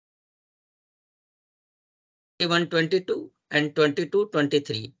21-22 and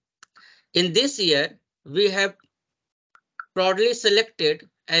 22-23. In this year, we have proudly selected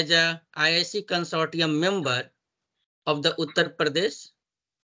as a IIC consortium member of the Uttar Pradesh.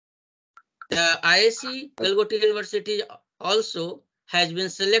 The IIC Galgotias University also has been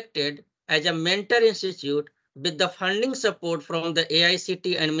selected as a mentor institute with the funding support from the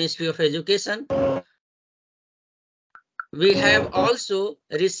AICT and Ministry of Education. We have also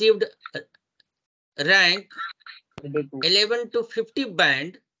received rank 11 to 50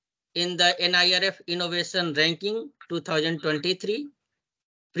 band in the NIRF Innovation Ranking 2023.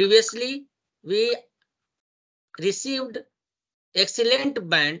 Previously, we received excellent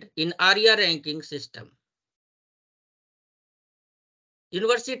band in ARIA ranking system.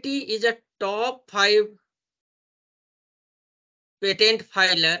 University is a top 5 patent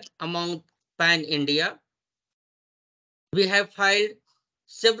filer among Pan India. We have filed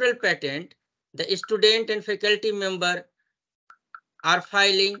several patents. The student and faculty member are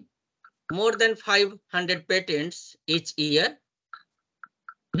filing more than 500 patents each year.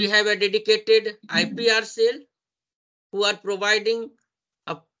 We have a dedicated IPR cell who are providing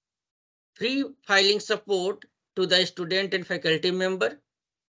a free filing support to the student and faculty member.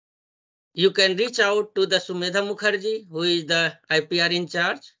 You can reach out to the Sumedha Mukherjee, who is the IPR in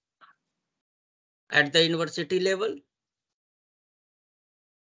charge at the university level.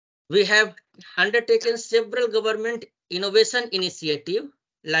 We have undertaken several government innovation initiatives,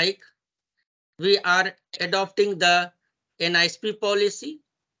 like we are adopting the NISP policy.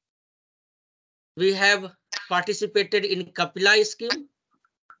 We have participated in Kapila scheme.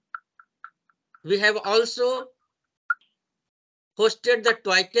 We have also hosted the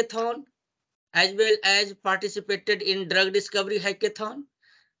Twicathon as well as participated in drug discovery hackathon.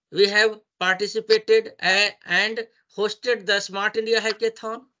 We have participated and hosted the Smart India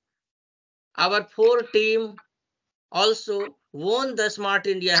hackathon. Our 4 team also won the Smart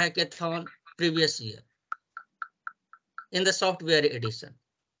India hackathon previous year in the software edition.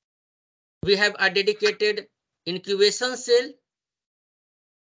 We have a dedicated incubation cell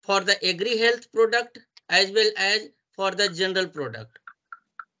for the agri-health product as well as for the general product.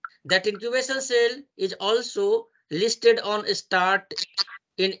 That incubation cell is also listed on Start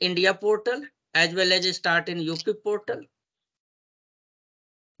in India portal as well as Start in UP portal.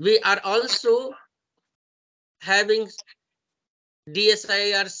 We are also having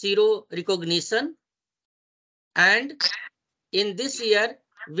DSIR 0 recognition, and in this year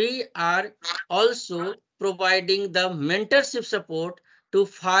we are also providing the mentorship support to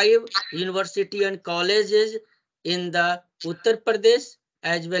 5 universities and colleges in the Uttar Pradesh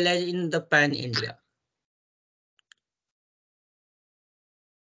as well as in the Pan India.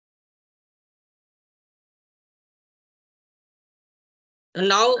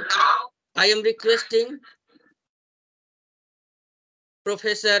 Now I am requesting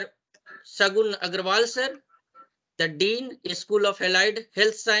Professor Sagun Agrawal sir, the Dean, School of Allied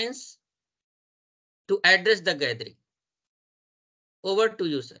Health Science, to address the gathering. Over to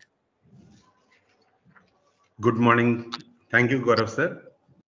you, sir. Good morning. Thank you, Gaurav sir.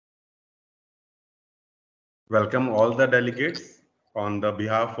 Welcome all the delegates. On the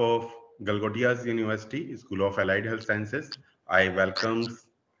behalf of Galgotias University, School of Allied Health Sciences, I welcome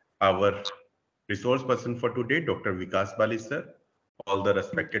our resource person for today, Dr. Vikas Bali sir, all the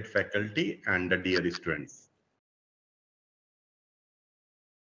respected faculty and the dear students.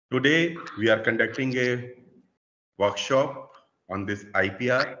 Today, we are conducting a workshop on this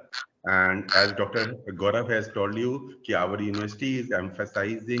IPR, and as Dr. Gaurav has told you, our university is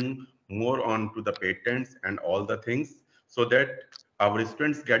emphasizing more on to the patents and all the things so that our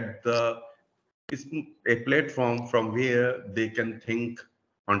students get a platform from where they can think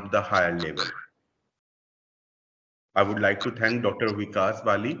on the higher level. I would like to thank Dr. Vikas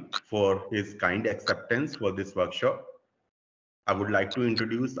Bali for his kind acceptance for this workshop. I would like to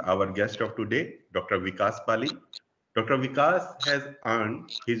introduce our guest of today, Dr. Vikas Bali. Dr. Vikas has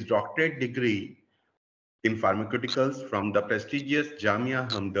earned his doctorate degree in pharmaceuticals from the prestigious Jamia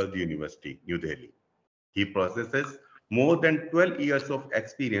Hamdard University, New Delhi. He possesses more than 12 years of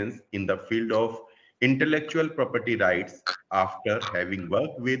experience in the field of intellectual property rights after having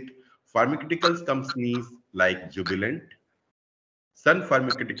worked with pharmaceuticals companies like Jubilant, Sun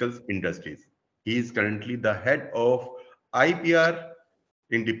Pharmaceuticals Industries. He is currently the head of IPR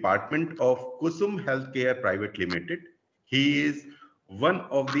in Department of Kusum Healthcare Private Limited. He is one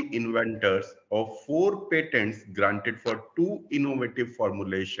of the inventors of 4 patents granted for 2 innovative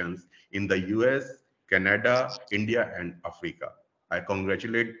formulations in the US, Canada, India, and Africa. I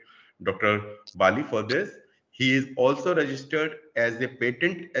congratulate Dr. Bali for this. He is also registered as a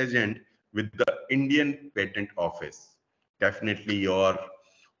patent agent with the Indian Patent Office. Definitely your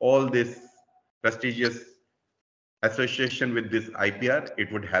all this prestigious association with this IPR,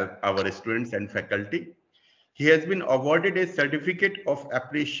 it would help our students and faculty. He has been awarded a certificate of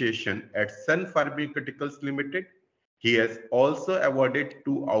appreciation at Sun Pharmaceuticals Limited. He has also awarded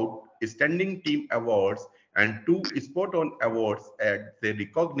 2 Outstanding Team Awards and 2 Spot On Awards as a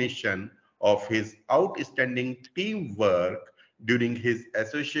recognition of his outstanding teamwork during his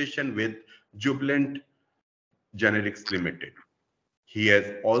association with Jubilant Generics Limited. He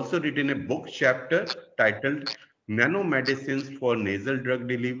has also written a book chapter titled Nanomedicines for Nasal Drug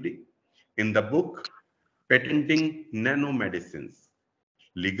Delivery. In the book, Patenting Nanomedicines,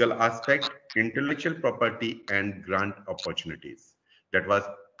 Legal Aspect, Intellectual Property, and Grant Opportunities. That was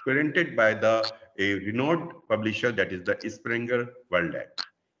printed by a renowned publisher, that is the Springer World.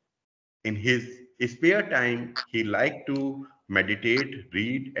 In his spare time, he liked to meditate,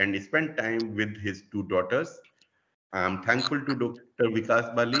 read, and spend time with his 2 daughters. I am thankful to Dr.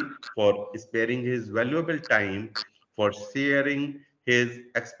 Vikas Bali for sparing his valuable time for sharing his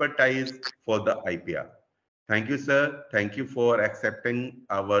expertise for the IPR. Thank you, sir. Thank you for accepting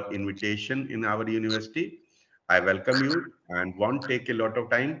our invitation in our university. I welcome you and won't take a lot of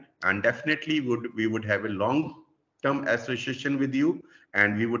time, and definitely we would have a long-term association with you,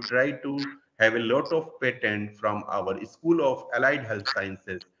 and we would try to have a lot of patent from our School of Allied Health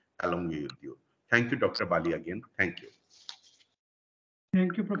Sciences along with you. Thank you, Dr. Bali, again. Thank you.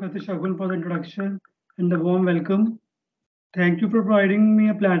 Thank you, Professor Shagun, for the introduction and the warm welcome. Thank you for providing me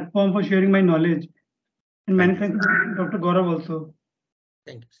a platform for sharing my knowledge. And many thanks to Dr. Gaurav also.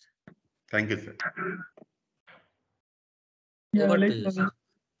 Thank you, sir. Thank you, sir. Yeah, Over like, to you, sir.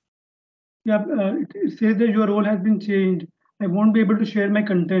 yeah, it says that your role has been changed. I won't be able to share my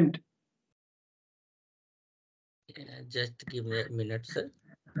content. Just give me a minute, sir.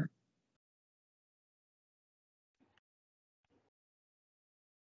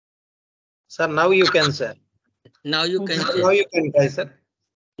 Sir, now you can, sir. Now you Okay. can Now change. you can try, sir.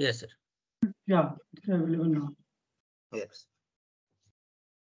 Yes, sir. Yeah, it's available now. Yes.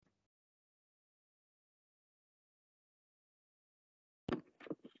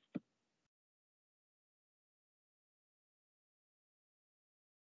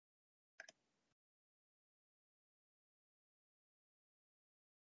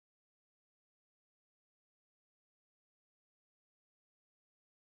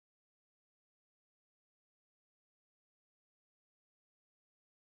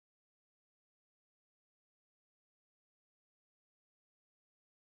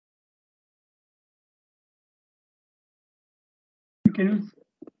 Can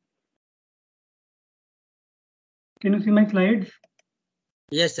you see my slides?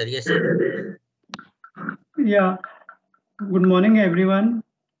 Yes, sir. Yes, sir. Yeah. Good morning, everyone.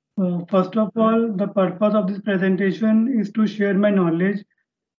 First of all, the purpose of this presentation is to share my knowledge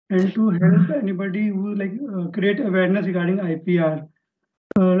and to help anybody who create awareness regarding IPR.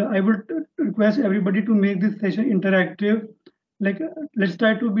 I would request everybody to make this session interactive. Let's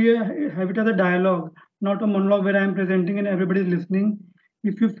try to have it as a dialogue, not a monologue where I am presenting and everybody is listening.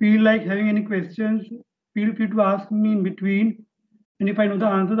 If you feel like having any questions, feel free to ask me in between. And if I know the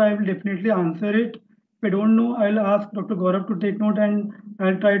answers, I will definitely answer it. If I don't know, I'll ask Dr. Gaurav to take note and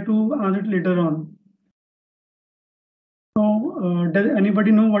I'll try to answer it later on. So, does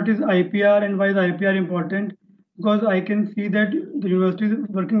anybody know what is IPR and why is IPR important? Because I can see that the university is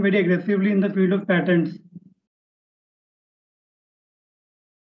working very aggressively in the field of patents.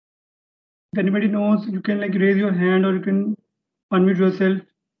 If anybody knows, you can raise your hand or you can unmute yourself.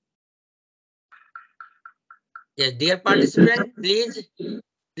 Yes, dear participant, please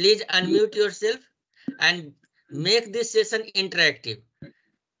unmute yourself and make this session interactive.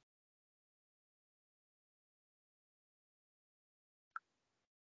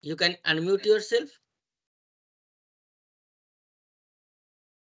 You can unmute yourself.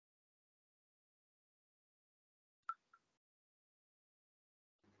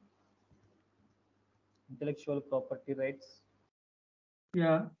 Intellectual property rights.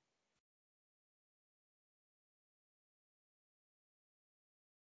 Yeah.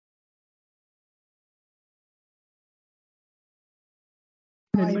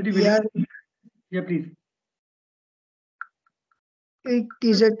 Anybody IPR, yeah, please. it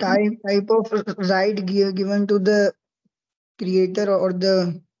is a type of right given to the creator or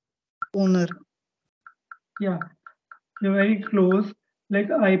the owner. Yeah, you're very close. Like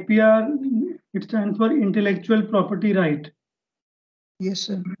IPR, it stands for intellectual property right. Yes,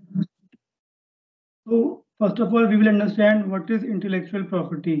 sir. So first of all, we will understand what is intellectual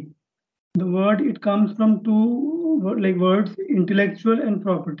property. The word, it comes from two words, intellectual and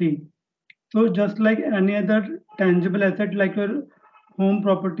property. So just like any other tangible asset, like your home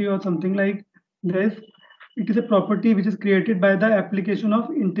property or something like this, it is a property which is created by the application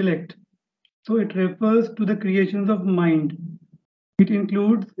of intellect. So it refers to the creations of mind. It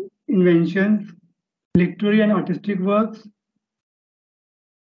includes inventions, literary and artistic works,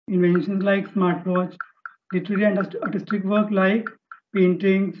 inventions like smartwatch, literary and artistic work like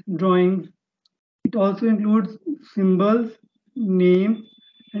paintings, drawings. It also includes symbols, names,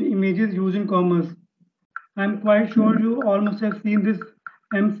 and images used in commerce. I'm quite sure you all must have seen this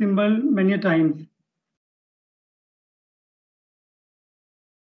M symbol many times.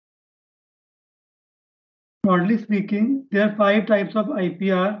 Broadly speaking, there are 5 types of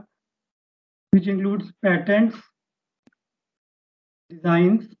IPR, which includes patents,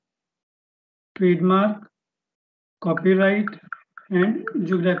 designs, trademark, copyright, and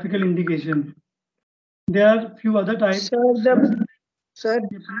geographical indication. There are few other types. Sir,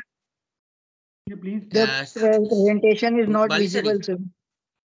 Yeah, please. the presentation is not Bali sir, visible, sir.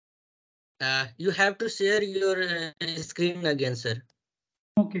 you have to share your screen again, sir.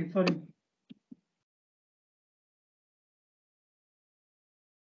 Okay, sorry.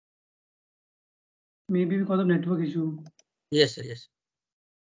 Maybe because of network issue. Yes, sir, yes.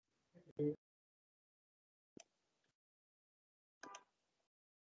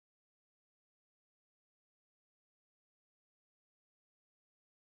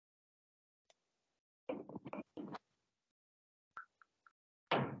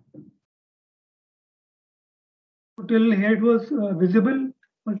 Till here it was visible.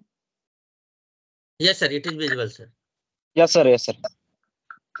 Yes, sir, it is visible, sir. Yes, sir. Yes, sir.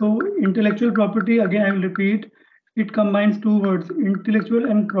 So intellectual property, again I will repeat, it combines two words, intellectual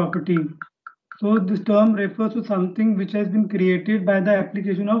and property. So this term refers to something which has been created by the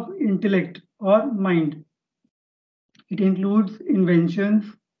application of intellect or mind. It includes inventions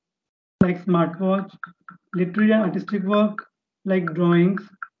like smartwatch, literary and artistic work like drawings,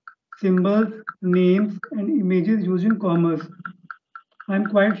 symbols, names, and images used in commerce. I'm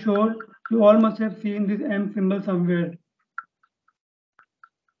quite sure you all must have seen this M symbol somewhere.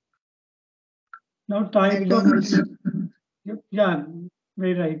 Now types McDonald's. of yeah,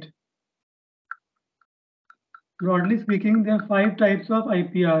 very right. Broadly speaking, there are 5 types of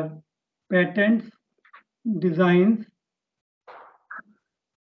IPR: patents, designs,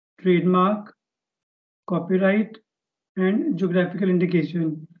 trademark, copyright, and geographical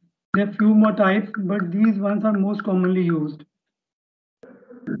indication. There are few more types, but these ones are most commonly used.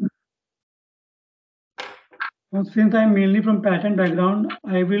 Now, since I'm mainly from patent background,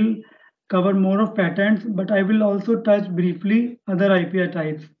 I will cover more of patents, but I will also touch briefly other IPR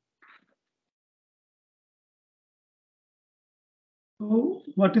types. So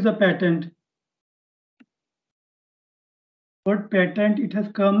what is a patent? Word patent, it has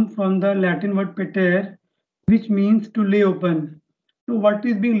come from the Latin word pater, which means to lay open. So what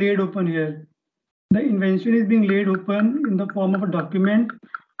is being laid open here? The invention is being laid open in the form of a document,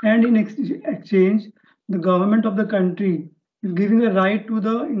 and in exchange, the government of the country is giving a right to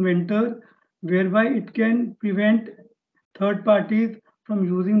the inventor, whereby it can prevent third parties from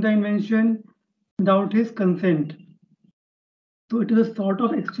using the invention without his consent. So it is a sort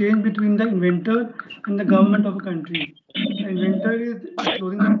of exchange between the inventor and the government of a country. The inventor is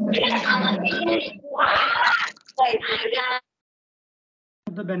disclosing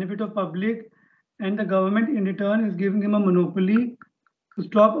the benefit of public, and the government in return is giving him a monopoly to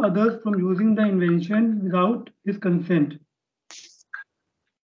stop others from using the invention without his consent.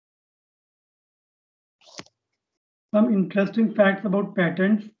 Some interesting facts about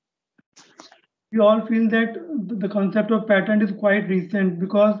patents. We all feel that the concept of patent is quite recent,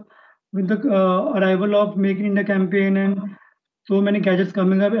 because with the arrival of Make in India campaign and so many gadgets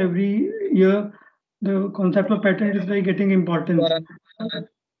coming up every year, the concept of patent is like getting importance.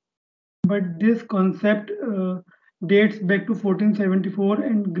 But this concept dates back to 1474,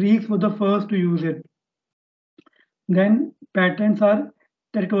 and Greeks were the first to use it. Then patents are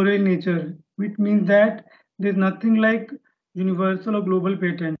territorial in nature, which means that there's nothing like universal or global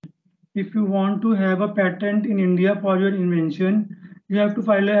patent. If you want to have a patent in India for your invention, you have to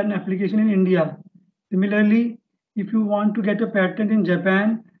file an application in India. Similarly, if you want to get a patent in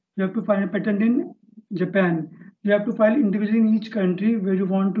Japan, you have to file a patent in Japan. You have to file individually in each country where you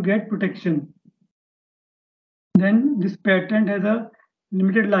want to get protection. Then this patent has a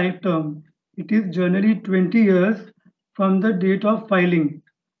limited life term. It is generally 20 years from the date of filing.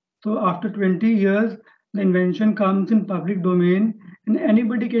 So after 20 years, the invention comes in public domain, and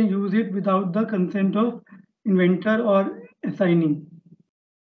anybody can use it without the consent of inventor or assignee.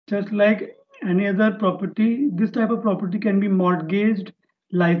 Just like any other property, this type of property can be mortgaged,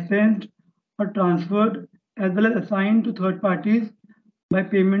 licensed, or transferred as well as assigned to third parties by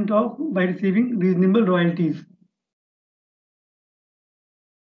receiving reasonable royalties.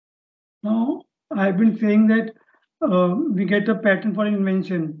 Now, I've been saying that we get a patent for an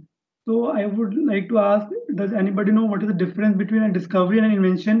invention. So I would like to ask, does anybody know what is the difference between a discovery and an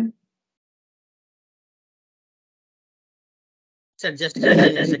invention? Sir, just give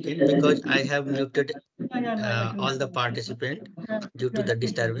me a second because I have muted I all the can- participant Yeah, due to yeah, the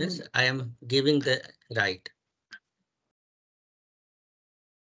please, disturbance. I am giving the right.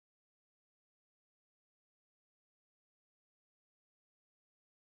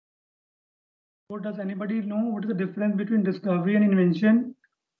 So does anybody know what is the difference between discovery and invention?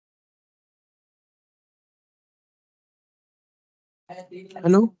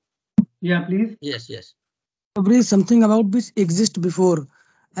 Hello. Yeah, please. Yes, yes. Discovery is something about which exists before,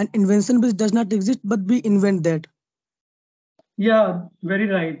 and invention which does not exist but we invent that. Yeah, very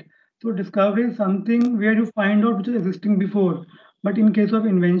right. So discovery is something where you find out which is existing before. But in case of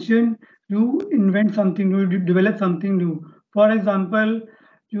invention, you invent something new, you develop something new. For example,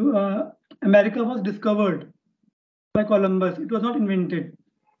 America was discovered by Columbus. It was not invented.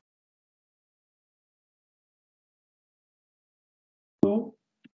 So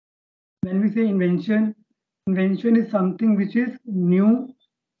when we say invention, invention is something which is new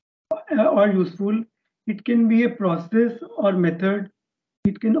or useful. It can be a process or method.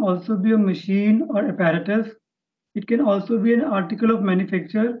 It can also be a machine or apparatus. It can also be an article of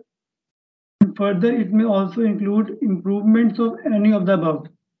manufacture. And further, it may also include improvements of any of the above.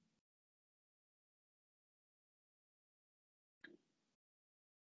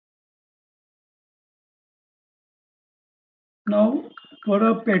 Now, for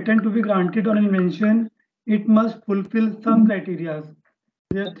a patent to be granted on an invention, it must fulfill some criteria.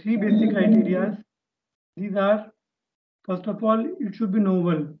 There are three basic criteria. These are, first of all, it should be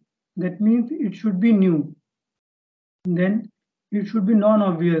novel. That means it should be new. Then it should be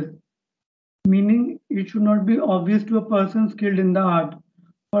non-obvious, meaning it should not be obvious to a person skilled in the art.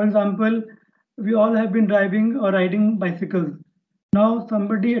 For example, we all have been driving or riding bicycles. Now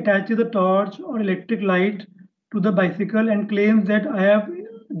somebody attaches a torch or electric light to the bicycle and claims that I have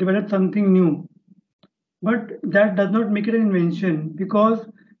developed something new. But that does not make it an invention because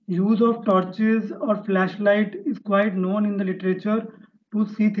use of torches or flashlight is quite known in the literature to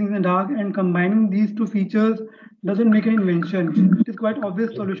see things in the dark, and combining these two features doesn't make an invention. It is quite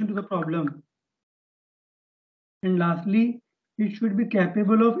obvious solution to the problem. And lastly, it should be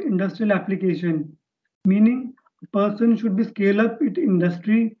capable of industrial application, meaning a person should be scale up its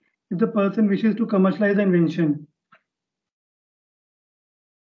industry if the person wishes to commercialize the invention.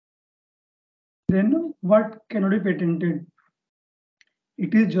 Then what cannot be patented?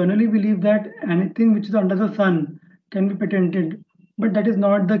 It is generally believed that anything which is under the sun can be patented, but that is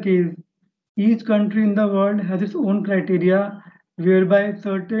not the case. Each country in the world has its own criteria whereby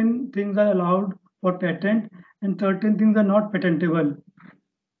certain things are allowed for patent and certain things are not patentable.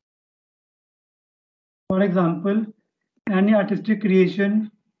 For example, any artistic creation,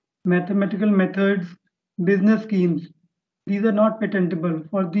 mathematical methods, business schemes, these are not patentable.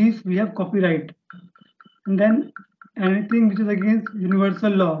 For these, we have copyright. And then anything which is against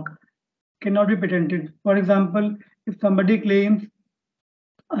universal law cannot be patented. For example, if somebody claims,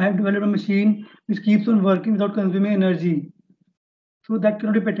 I have developed a machine which keeps on working without consuming energy, so that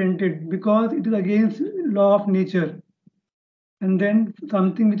cannot be patented because it is against law of nature. And then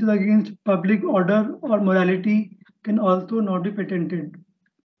something which is against public order or morality can also not be patented.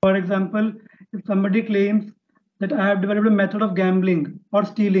 For example, if somebody claims that I have developed a method of gambling or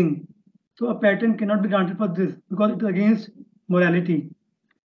stealing, so a patent cannot be granted for this because it is against morality.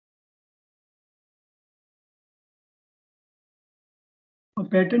 A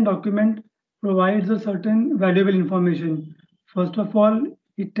patent document provides a certain valuable information. First of all,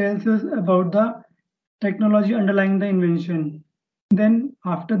 it tells us about the technology underlying the invention. Then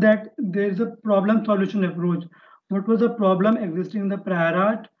after that, there is a problem solution approach. What was the problem existing in the prior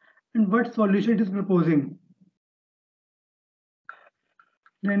art and what solution it is proposing?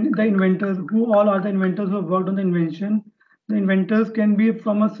 Then the inventors, who all are the inventors who have worked on the invention? The inventors can be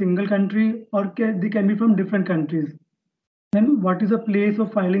from a single country or they can be from different countries. Then what is the place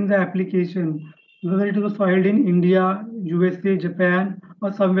of filing the application? Whether it was filed in India, USA, Japan,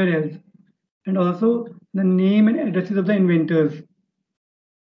 or somewhere else. And also the name and addresses of the inventors.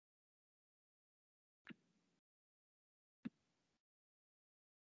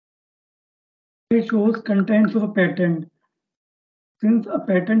 It shows contents of a patent. Since a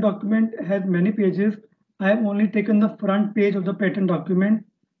patent document has many pages, I have only taken the front page of the patent document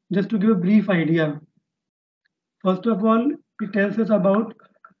just to give a brief idea. First of all, it tells us about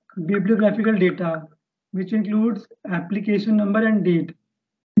bibliographical data, which includes application number and date.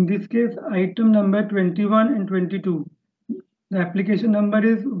 In this case, item number 21 and 22. The application number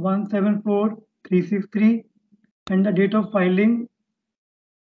is 174363 and the date of filing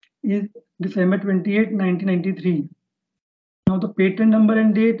is December 28, 1993. Now the patent number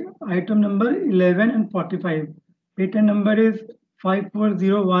and date, item number 11 and 45. Patent number is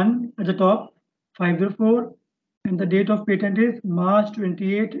 5401 at the top, 504, and the date of patent is March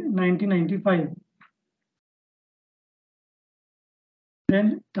 28, 1995.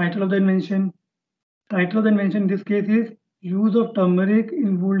 Then title of the invention. Title of the invention in this case is use of turmeric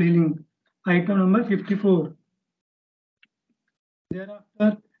in wound healing, item number 54.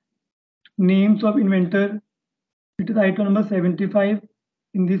 Thereafter, names of inventor, it is item number 75.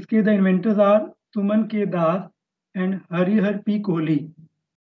 In this case, the inventors are Suman K. Das and Harihar P. Kohli.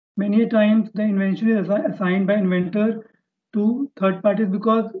 Many times the invention is assigned by inventor to third parties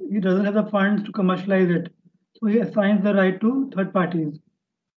because he doesn't have the funds to commercialize it. So he assigns the right to third parties.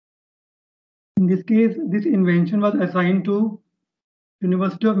 In this case, this invention was assigned to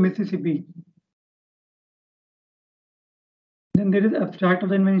University of Mississippi. Then there is abstract of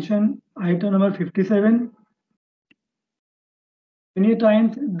the invention, item number 57. Many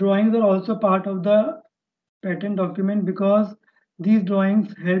times drawings are also part of the patent document because these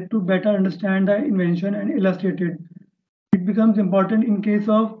drawings help to better understand the invention and illustrate it. It becomes important in case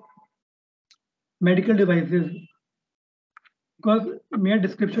of medical devices because mere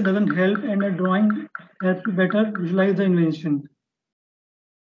description doesn't help and a drawing helps to better visualize the invention.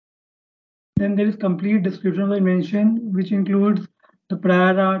 Then there is complete description of the invention, which includes the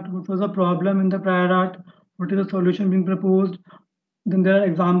prior art, what was the problem in the prior art, what is the solution being proposed. Then there are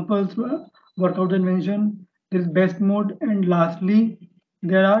examples, work out the invention, there is best mode, and lastly,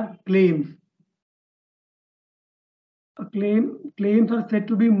 there are claims. Claims are said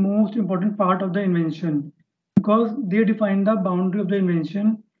to be most important part of the invention because they define the boundary of the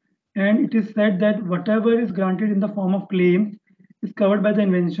invention, and it is said that whatever is granted in the form of claims is covered by the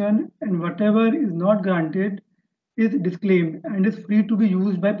invention, and whatever is not granted is disclaimed and is free to be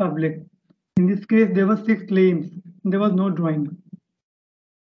used by public. In this case, there were 6 claims. There was no drawing.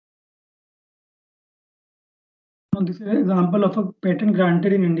 Now, this is an example of a patent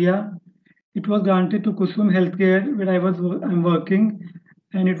granted in India. It was granted to Kusum Healthcare, where I'm working,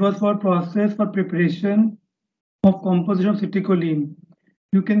 and it was for process for preparation of composition of citicoline.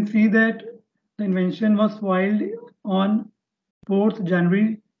 You can see that the invention was filed on 4th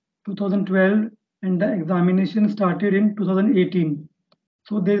January 2012, and the examination started in 2018.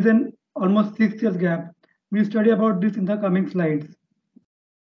 So there is an almost 6 years gap. We'll study about this in the coming slides.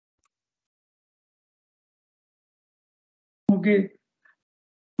 Okay.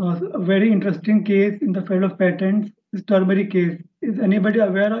 A very interesting case in the field of patents is turmeric case. Is anybody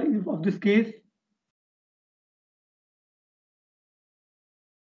aware of this case?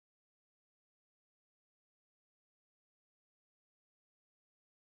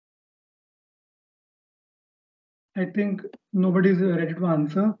 I think nobody is ready to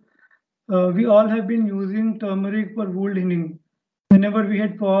answer. We all have been using turmeric for wound healing. Whenever we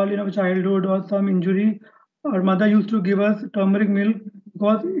had fall in our childhood or some injury, our mother used to give us turmeric milk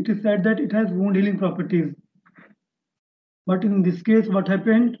because it is said that it has wound healing properties. But in this case, what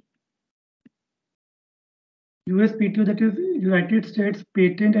happened? USPTO, that is United States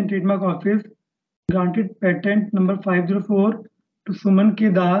Patent and Trademark Office, granted patent number 504 to Suman K.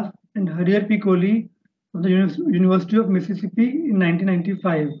 Das and Harihar P. Kohli of the University of Mississippi in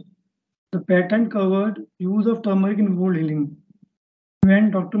 1995. The patent covered use of turmeric in wound healing.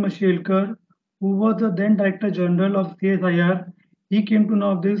 When Dr. Mashelkar, who was the then Director General of CSIR, he came to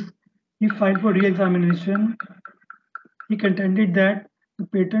know of this, he filed for re-examination. He contended that the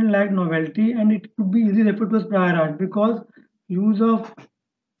patent lacked novelty and it could be easily referred to as prior art because use of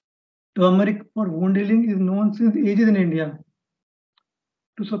turmeric for wound healing is known since ages in India.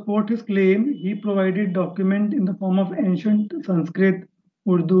 To support his claim, he provided documents in the form of ancient Sanskrit,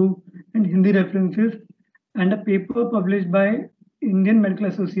 Urdu, and Hindi references, and a paper published by Indian Medical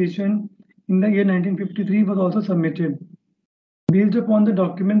Association in the year 1953 was also submitted. Based upon the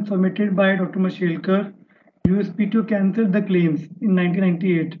documents submitted by Dr. Mashelkar, USPTO cancelled the claims in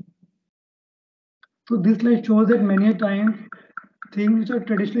 1998. So this slide shows that many times things which are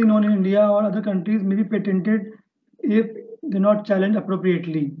traditionally known in India or other countries may be patented if they're not challenged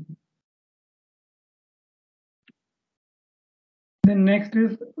appropriately. Then next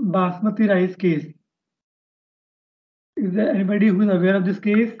is Basmati rice case. Is there anybody who is aware of this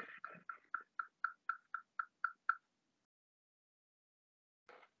case?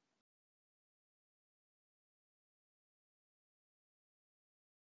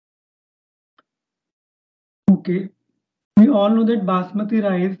 Okay. We all know that basmati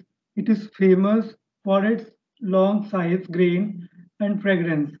rice, it is famous for its long size, grain, and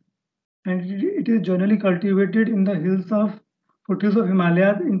fragrance. And it is generally cultivated in the foothills of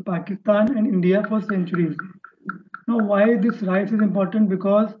Himalayas in Pakistan and India for centuries. Now, why this rice is important?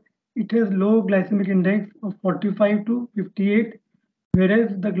 Because it has low glycemic index of 45 to 58,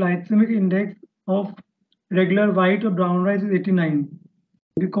 whereas the glycemic index of regular white or brown rice is 89.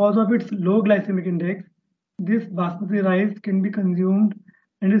 Because of its low glycemic index, this basmati rice can be consumed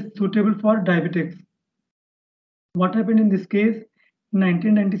and is suitable for diabetics. What happened in this case? In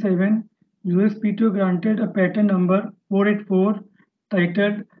 1997, USPTO granted a patent number 484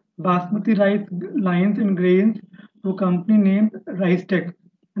 titled Basmati Rice Lines and Grains to a company named Rice Tech,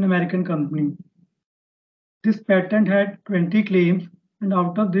 an American company. This patent had 20 claims, and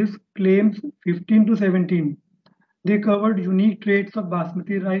out of this, claims 15 to 17. They covered unique traits of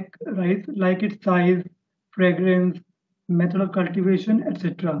basmati rice like its size, fragrance, method of cultivation,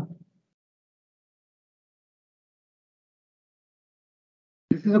 etc.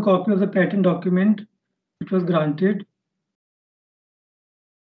 This is a copy of the patent document which was granted.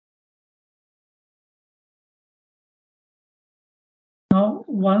 Now,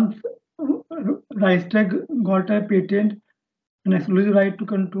 once Rystag got a patent, an exclusive right to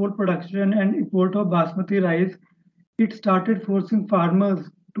control production and import of basmati rice, it started forcing farmers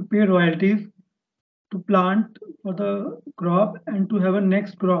to pay royalties to plant for the crop and to have a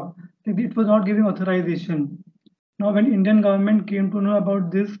next crop. It was not giving authorization. Now, when Indian government came to know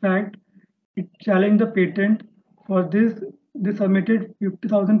about this fact, it challenged the patent. For this, they submitted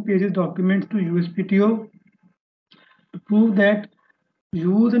 50,000 pages documents to USPTO to prove that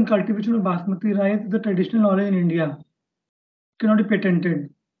use and cultivation of basmati rice is a traditional knowledge in India. It cannot be patented.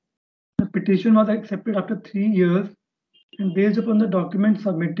 The petition was accepted after 3 years, and based upon the documents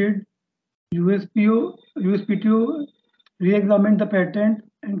submitted, USPTO re-examined the patent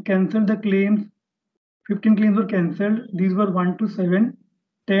and cancelled the claims. 15 claims were cancelled. These were 1 to 7,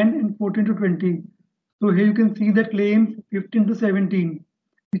 10, and 14 to 20. So here you can see the claims 15 to 17,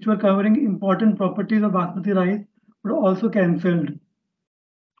 which were covering important properties of basmati rice, were also cancelled.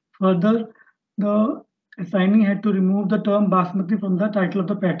 Further, the assignee had to remove the term basmati from the title of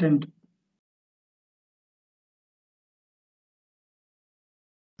the patent.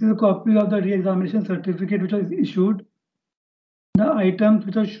 This is a copy of the re-examination certificate which was issued. The items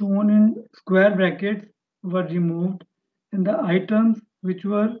which are shown in square brackets were removed, and the items which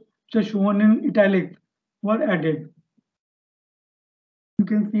are shown in italics were added. You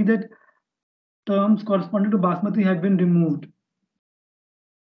can see that terms corresponding to basmati have been removed.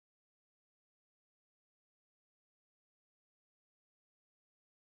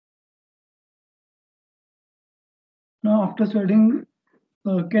 Now, after studying,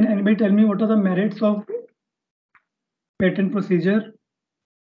 can anybody tell me what are the merits of patent procedure?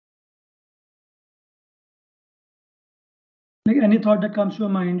 Like any thought that comes to your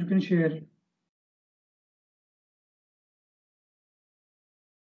mind, you can share.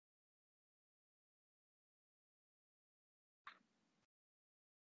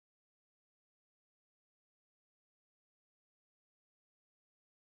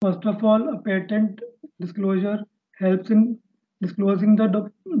 First of all, a patent disclosure helps in disclosing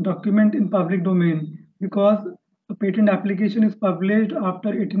the document in public domain because a patent application is published after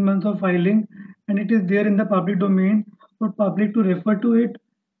 18 months of filing and it is there in the public domain for public to refer to it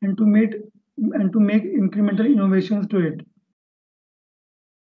and to make incremental innovations to it.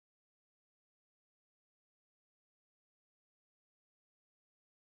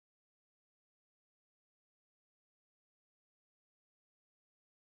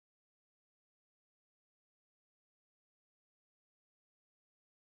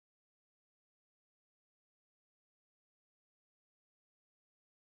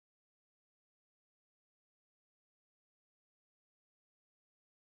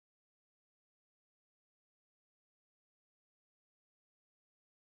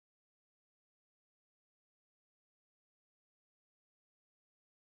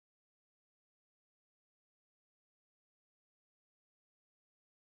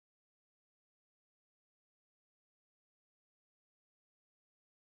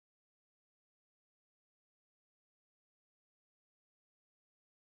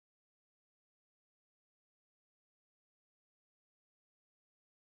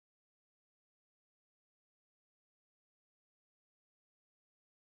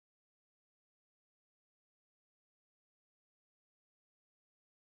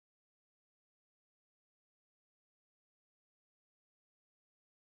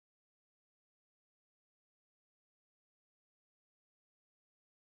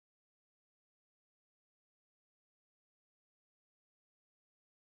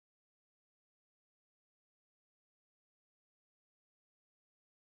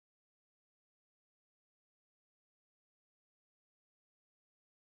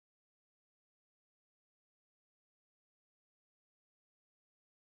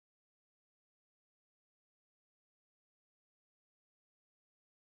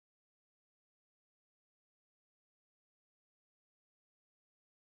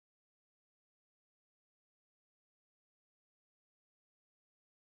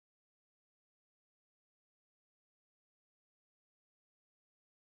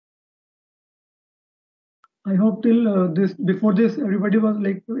 I hope till before this everybody was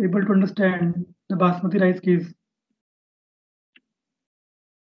like able to understand the basmati rice case.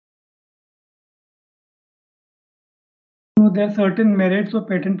 So there are certain merits of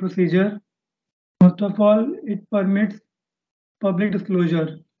patent procedure. First of all, it permits public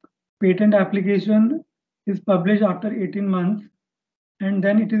disclosure. Patent application is published after 18 months and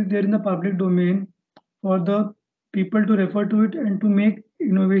then it is there in the public domain for the people to refer to it and to make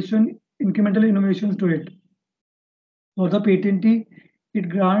incremental innovations to it. For the patentee, it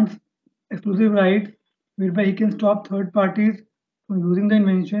grants exclusive rights whereby he can stop third parties from using the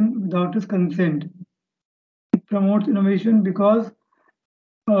invention without his consent. It promotes innovation because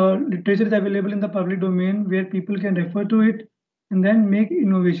literature is available in the public domain where people can refer to it and then make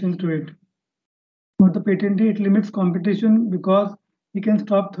innovations to it. For the patentee, it limits competition because he can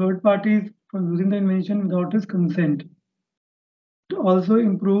stop third parties from using the invention without his consent. It also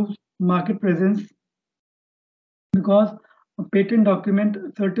improves market presence because a patent document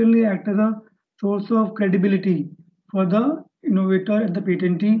certainly acts as a source of credibility for the innovator and the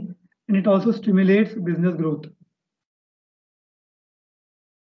patentee, and it also stimulates business growth.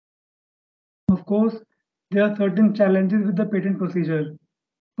 Of course, there are certain challenges with the patent procedure.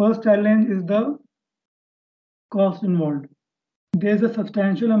 First challenge is the cost involved. There is a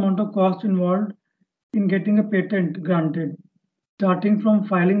substantial amount of cost involved in getting a patent granted. Starting from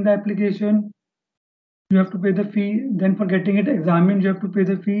filing the application, you have to pay the fee. Then for getting it examined, you have to pay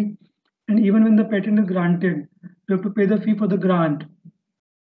the fee. And even when the patent is granted, you have to pay the fee for the grant.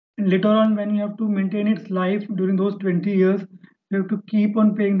 And later on, when you have to maintain its life during those 20 years, you have to keep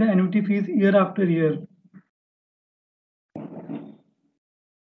on paying the annuity fees year after year.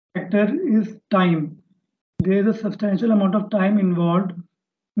 Factor is time. There is a substantial amount of time involved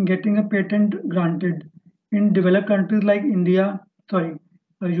in getting a patent granted. In developed countries like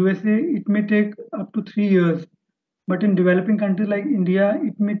USA, it may take up to 3 years. But in developing countries like India,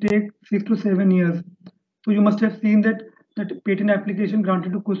 it may take 6 to 7 years. So you must have seen that patent application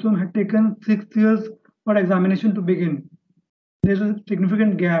granted to Kusum had taken 6 years for examination to begin. There's a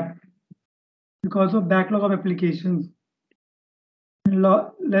significant gap because of backlog of applications.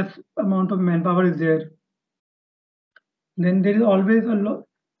 Less amount of manpower is there. Then there is always a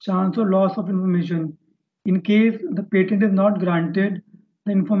chance of loss of information. In case the patent is not granted,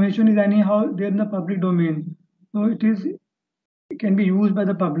 the information is anyhow there in the public domain. So it can be used by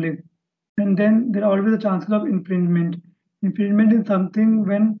the public. And then there are always the chances of infringement. Infringement is something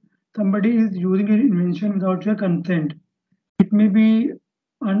when somebody is using your invention without your consent. It may be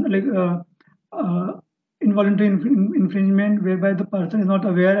involuntary infringement whereby the person is not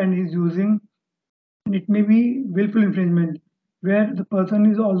aware and is using, and it may be willful infringement where the person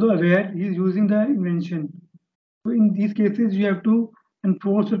is also aware he is using the invention. So in these cases, you have to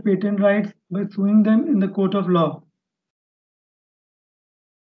enforce your patent rights by suing them in the court of law.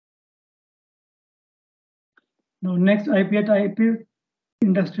 Now, next IP type is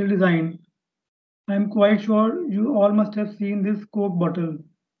industrial design. I am quite sure you all must have seen this Coke bottle.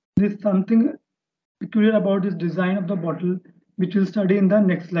 There is something peculiar about this design of the bottle, which we'll study in the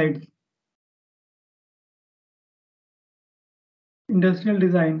next slides. Industrial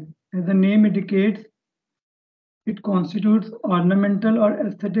design, as the name indicates, it constitutes ornamental or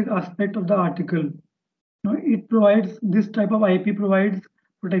aesthetic aspect of the article. Now, this type of IP provides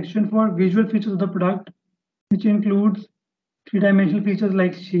protection for visual features of the product, which includes three-dimensional features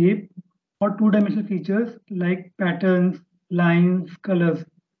like shape or two-dimensional features like patterns, lines, colors.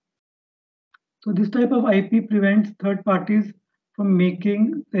 So this type of IP prevents third parties from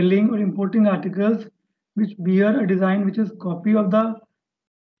making, selling, or importing articles which bear a design which is copy of the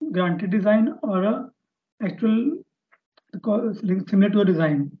granted design or a actual similar to a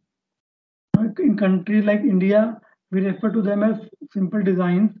design. In countries like India, we refer to them as simple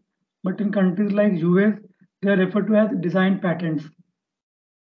designs, but in countries like US, they are referred to as design patents.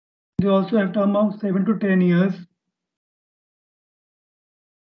 They also have term of 7 to 10 years.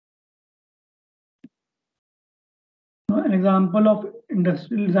 An example of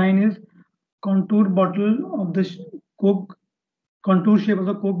industrial design is contour bottle of the Coke, contour shape of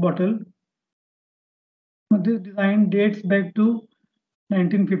the Coke bottle. This design dates back to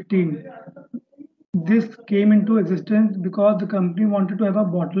 1915. This came into existence because the company wanted to have a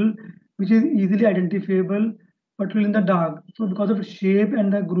bottle which is easily identifiable but will in the dark. So because of its shape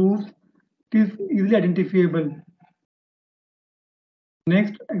and the grooves, it is easily identifiable.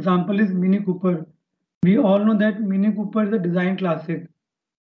 Next example is Mini Cooper. We all know that Mini Cooper is a design classic.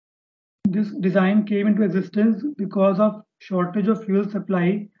 This design came into existence because of shortage of fuel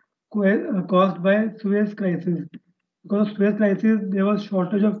supply caused by Suez crisis. Because of Suez crisis, there was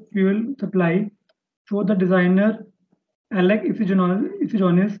shortage of fuel supply. So the designer, Alec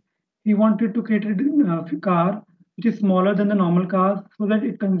Isigonis, he wanted to create a car which is smaller than the normal cars so that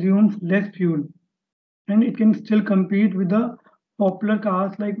it consumes less fuel and it can still compete with the popular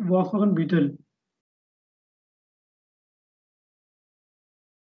cars like Volkswagen Beetle.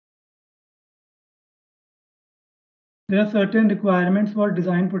 There are certain requirements for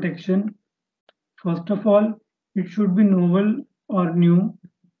design protection. First of all, it should be novel or new.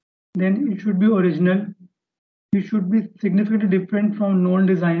 Then it should be original. It should be significantly different from known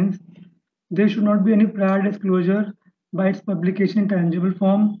designs. There should not be any prior disclosure by its publication in tangible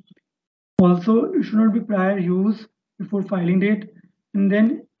form. Also, it should not be prior use before filing date. And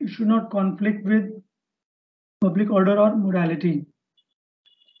then it should not conflict with public order or morality.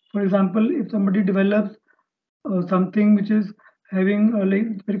 For example, if somebody develops something which is having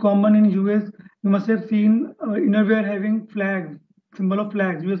like very common in US, you must have seen innerwear having flags, symbol of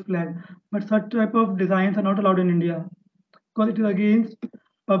flags, US flag. But such type of designs are not allowed in India because it is against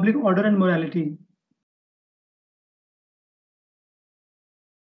public order and morality.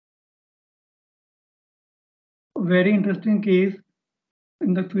 A very interesting case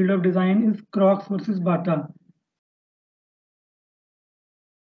in the field of design is Crocs versus Bata.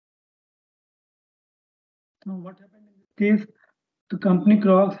 Now, what happened in this case? The company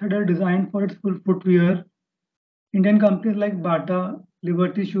Crocs had a design for its full footwear. Indian companies like Bata,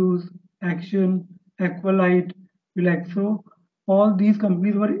 Liberty Shoes, Action, Aqualite, Relaxo, all these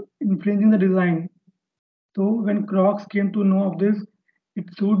companies were infringing the design. So when Crocs came to know of this, it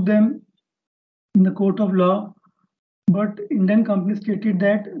sued them in the court of law. But Indian companies stated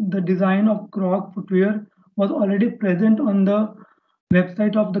that the design of Croc footwear was already present on the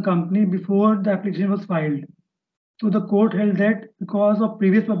website of the company before the application was filed. So the court held that because of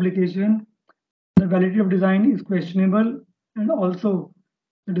previous publication, the validity of design is questionable, and also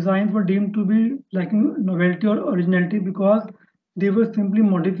the designs were deemed to be lacking novelty or originality because they were simply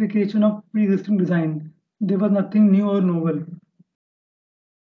modification of pre-existing design. There was nothing new or novel.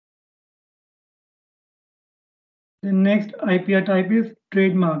 The next IPR type is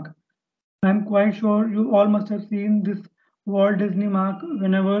trademark. I'm quite sure you all must have seen this Walt Disney mark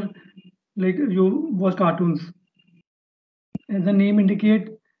whenever like you watch cartoons. As the name indicates,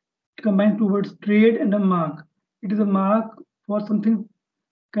 it combines two words, trade and a mark. It is a mark for something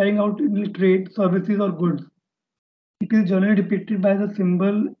carrying out in trade, services or goods. It is generally depicted by the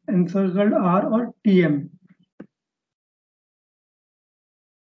symbol encircled R or TM.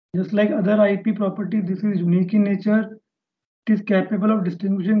 Just like other IP property, this is unique in nature. It is capable of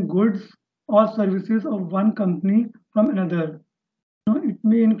distinguishing goods or services of one company from another. Now, it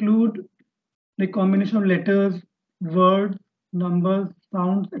may include the combination of letters, words, numbers,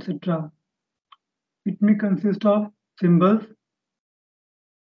 sounds, etc. It may consist of symbols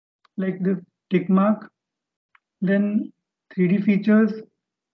like this tick mark, then 3D features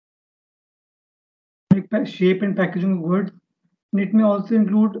like shape and packaging of goods. And it may also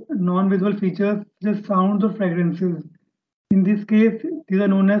include non-visual features such as sounds or fragrances. In this case, these are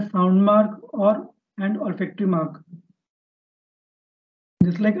known as sound mark or and olfactory mark.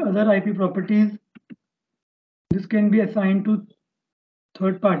 Just like other IP properties, this can be assigned to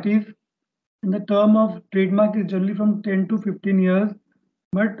third parties, and the term of trademark is generally from 10 to 15 years.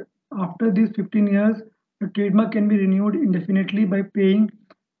 But after these 15 years, the trademark can be renewed indefinitely by paying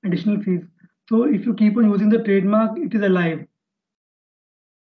additional fees. So if you keep on using the trademark, it is alive.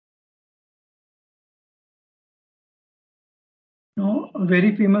 Now, a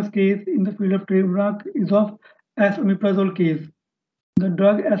very famous case in the field of trademark is of esomeprazole case. The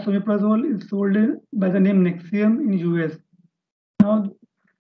drug esomeprazole is sold by the name Nexium in US. Now,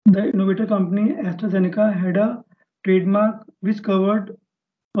 the innovator company AstraZeneca had a trademark which covered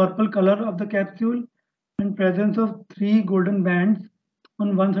purple color of the capsule and presence of 3 golden bands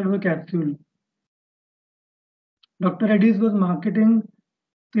on one side of the capsule. Dr. Reddy's was marketing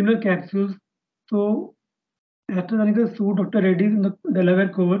similar capsules, so AstraZeneca sued Dr. Reddy's in the Delaware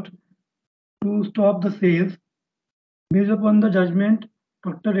court to stop the sales. Based upon the judgment,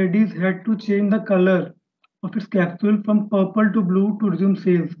 Dr. Reddy's had to change the color of its capsule from purple to blue to resume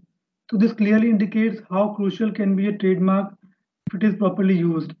sales. So this clearly indicates how crucial can be a trademark if it is properly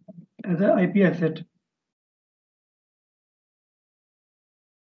used as an IP asset.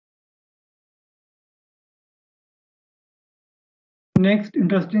 Next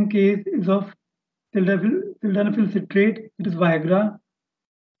interesting case is of sildenafil citrate, it is Viagra.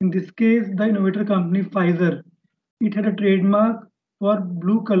 In this case, the innovator company Pfizer, it had a trademark for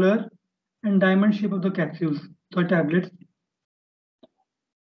blue color and diamond shape of the capsules, the tablets.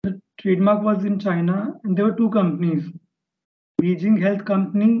 The trademark was in China, and there were two companies, Beijing Health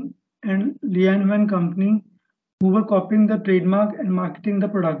Company and Lian Company, who were copying the trademark and marketing the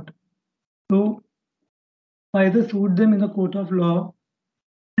product. So Pfizer sued them in the court of law,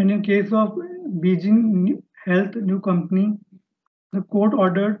 and in case of Beijing Health New Company, the court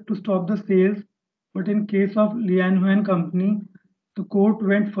ordered to stop the sales, but in case of Lian Company, the court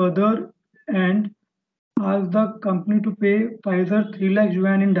went further and asked the company to pay Pfizer 3 lakh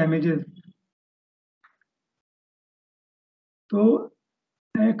yuan in damages. So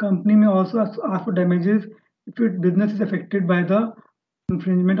a company may also ask for damages if its business is affected by the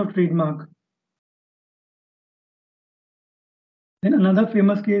infringement of trademark. Then another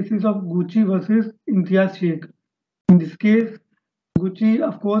famous case is of Gucci versus Imtiaz Sheikh. In this case, Gucci,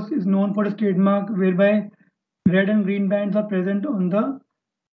 of course, is known for its trademark whereby red and green bands are present on the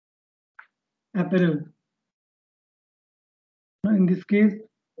apparel. Now, in this case,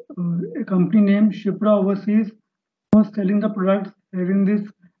 a company named Shipra Overseas was selling the products having this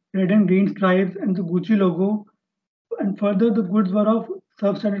red and green stripes and the Gucci logo, and further the goods were of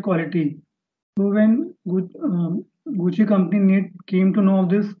substandard quality. So when Gucci company came to know of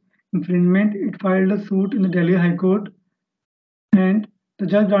this infringement, it filed a suit in the Delhi High Court, and the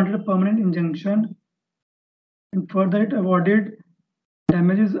judge granted a permanent injunction, and further it awarded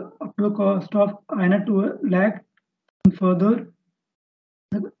damages up to the cost of INR 2 lakh, and further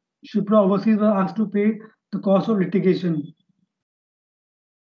the Shipra Overseas was asked to pay the cost of litigation.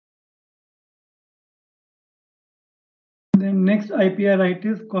 The next IPR right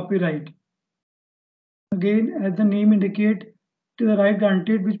is copyright. Again, as the name indicates, it is a right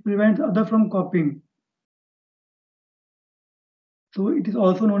granted which prevents others from copying. So it is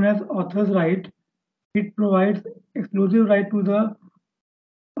also known as author's right. It provides exclusive right to the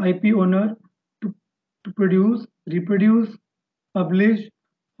IP owner to produce, reproduce, publish,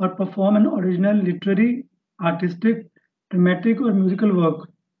 or perform an original literary, artistic, dramatic, or musical work.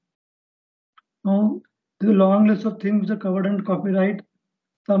 Now, there's a long list of things which are covered under copyright.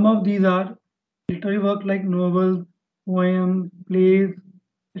 Some of these are literary work like novels, poems, plays,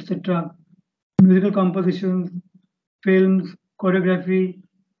 etc. Musical compositions, films, choreography,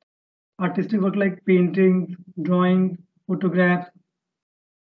 artistic work like paintings, drawings, photographs,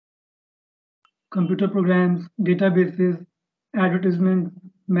 computer programs, databases, advertisements,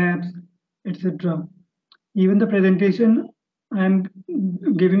 maps, etc. Even the presentation I am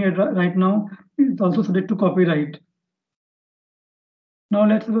giving it right now is also subject to copyright. Now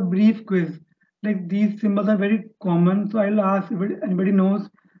let's have a brief quiz. Like these symbols are very common, so I'll ask if anybody knows.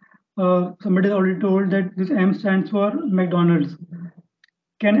 Somebody has already told that this M stands for McDonald's.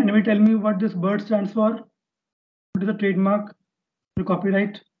 Can anybody tell me what this bird stands for? What is the trademark? The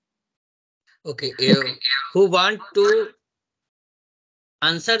copyright? Okay, who want to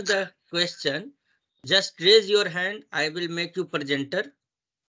answer the question, just raise your hand. I will make you presenter.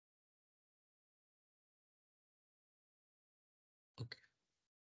 Okay.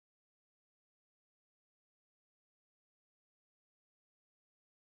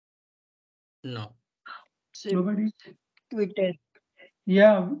 No. Nobody? Twitter.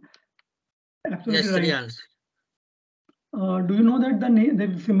 Yeah, absolutely Yes, right. Rian. Do you know that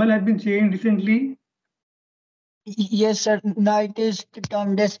the symbol has been changed recently? Yes, sir. Now it is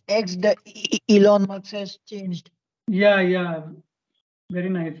termed as X. The Elon Musk has changed. Yeah, very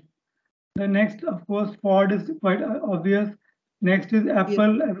nice. The next, of course, Ford is quite obvious. Next is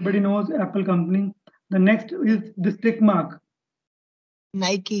Apple. Everybody knows Apple company. The next is the stick mark.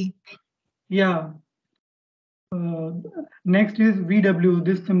 Nike. Yeah. Next is VW,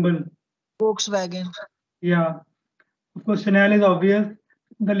 this symbol. Volkswagen. Yeah. Of course, Chanel is obvious.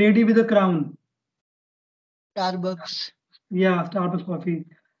 The lady with the crown. Starbucks. Yeah, Starbucks coffee.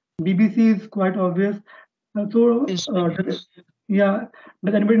 BBC is quite obvious. So, Yes. yeah,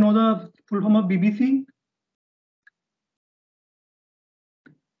 does anybody know the full form of BBC?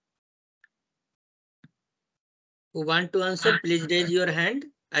 Who want to answer, please raise your hand.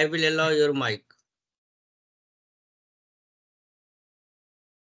 I will allow your mic.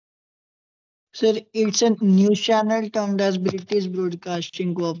 Sir, it's a news channel termed as British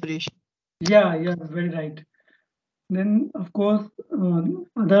Broadcasting Corporation. Yeah, very right. Then, of course,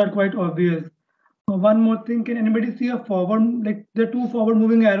 other are quite obvious. One more thing, can anybody see a forward, like there are two forward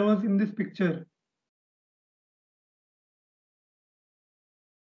moving arrows in this picture?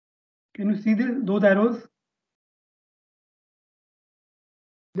 Can you see those arrows?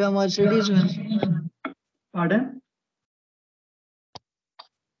 The Mercedes one. Pardon?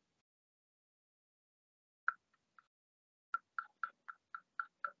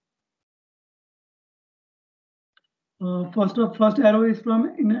 First arrow is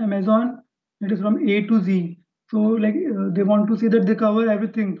from in Amazon. It is from A to Z. So like they want to see that they cover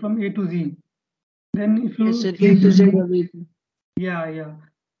everything from A to Z. Then if you Yes, sir. A to Z everything. yeah.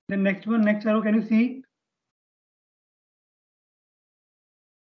 Then next one, next arrow, can you see?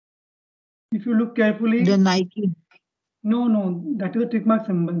 If you look carefully, The Nike. no, that is a tick mark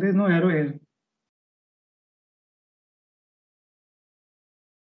symbol. There is no arrow here.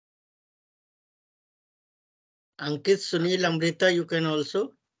 Ankit, Sunil, Amrita, you can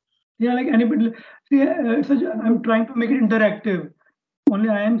also. Yeah, like anybody. See, I'm trying to make it interactive. Only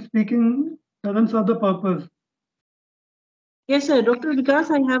I am speaking doesn't serve the purpose. Yes, sir. Dr. Vikas,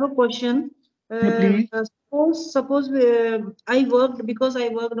 I have a question. Yeah, please. Suppose I worked because I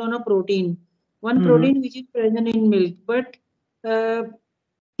worked on a protein, one Mhm. protein which is present in milk, but uh,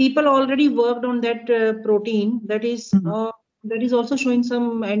 people already worked on that protein Mhm. that is also showing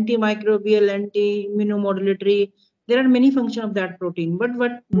some antimicrobial, anti-immunomodulatory. There are many functions of that protein. But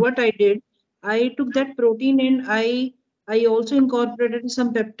what I did, I took that protein and I also incorporated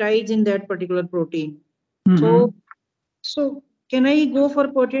some peptides in that particular protein. So Mhm. so can I go for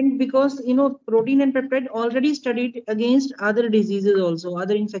potent because protein and peptide already studied against other diseases also,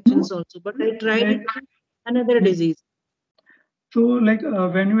 other infections also, but I tried Like, it for another disease. so like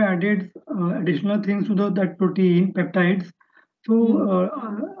when you added additional things to that protein peptides, so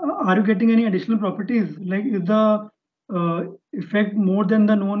are you getting any additional properties? Like is the effect more than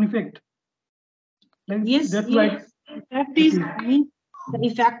the known effect? Like Yes, that's why. yes. Effect Yeah, is please. means the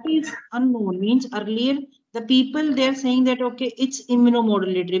effect is unknown. Means earlier the people they're saying that okay, it's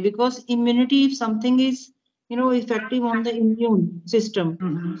immunomodulatory because immunity if something is effective on the immune system,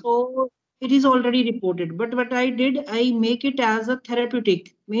 Mhm. so it is already reported. But what I did, I make it as a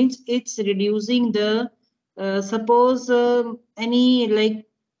therapeutic. Means it's reducing the suppose any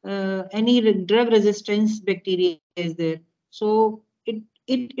drug resistance bacteria is there. So it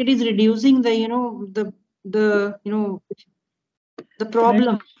is reducing the the you know the Like,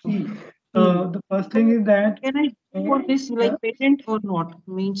 problem. see, Hmm. the first thing So is that can I go for this yeah, like patent or not?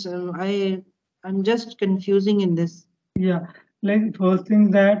 Means I'm just confusing in this. yeah, like first thing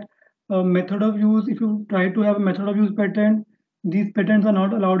is that method of use. If you try to have a method of use patent, these patents are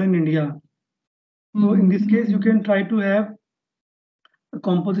not allowed in India. So in this Mm-hmm. case, you can try to have a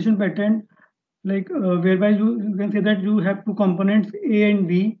composition patent, like whereby you can say that you have two components A and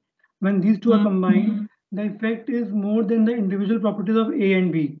B. When these two are combined, the effect is more than the individual properties of A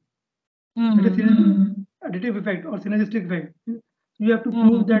and B. That is Mm-hmm. additive effect or synergistic effect. You have to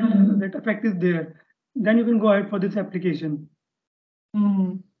prove Mm-hmm. that that effect is there. Then you can go ahead for this application.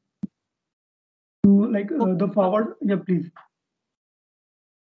 Mm-hmm. To like Okay. the forward, yeah, please.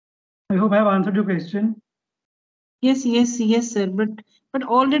 I hope I have answered your question. Yes, sir. But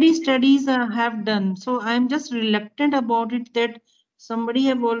already studies have done. So I'm just reluctant about it that somebody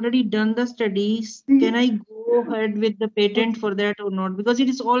have already done the studies. See, Can I go ahead with the patent for that or not? Because it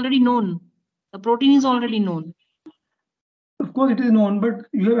is already known. The protein is already known. of course, it is known, but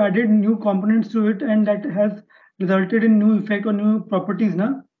you have added new components to it, and that has resulted in new effect or new properties,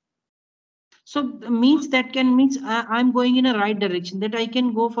 na? So means that can means I'm going in a right direction that I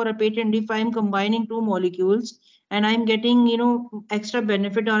can go for a patent if I'm combining two molecules and I'm getting extra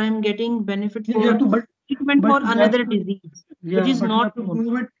benefit or I'm getting benefit Yeah, you have for to, treatment but for you have another to, disease which yeah, is but you not have to known.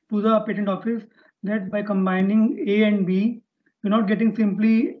 prove it to the patent office that by combining A and B, you're not getting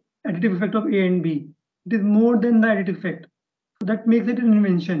simply additive effect of A and B. It is more than the additive effect. So that makes it an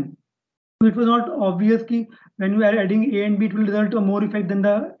invention. So it was not obvious that when you are adding A and B, it will result a more effect than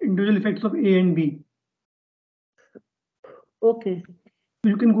the individual effects of A and B. Okay. So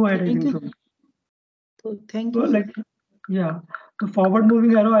you can go ahead, I Thank think you. so. So thank So you, sir. like, yeah, the forward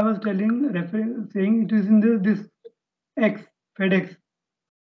moving arrow I was saying it is in this X, FedEx.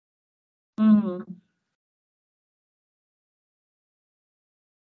 Mm.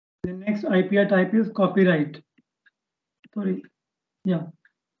 The next IPR type is copyright. Sorry, yeah.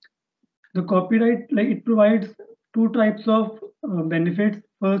 The copyright, like it provides two types of benefits.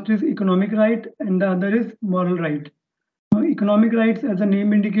 First is economic right and the other is moral right. Economic rights, as the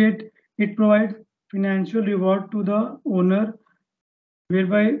name indicate, it provides financial reward to the owner,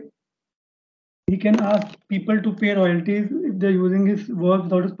 whereby he can ask people to pay royalties if they're using his work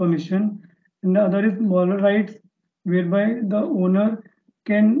without his permission. And the other is moral rights, whereby the owner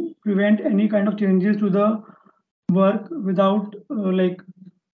can prevent any kind of changes to the work without like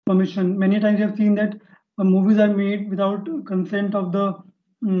permission. Many times you have seen that movies are made without consent of the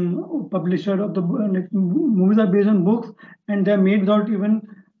publisher of the like, movies are based on books and they are made without even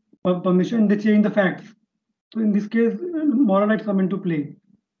permission. They change the facts. So in this case, moral rights come into play.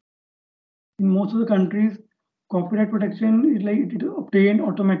 In most of the countries, copyright protection is like it is obtained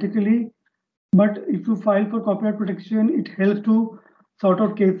automatically But if you file for copyright protection, it helps to sort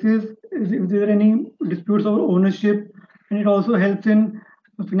out cases if there are any disputes over ownership, and it also helps in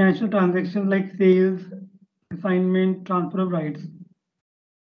financial transactions like sales, assignment, transfer of rights.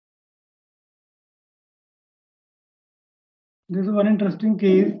 There's one interesting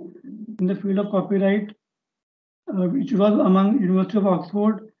case in the field of copyright, which was among University of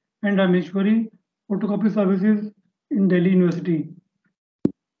Oxford and Rameshwari photocopy services in Delhi University.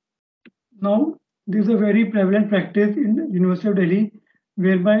 Now, this is a very prevalent practice in the University of Delhi,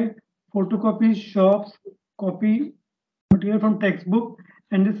 whereby photocopy shops copy material from textbook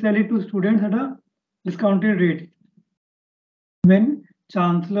and they sell it to students at a discounted rate. When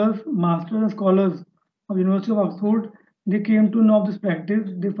chancellors, masters, and scholars of University of Oxford they came to know of this practice,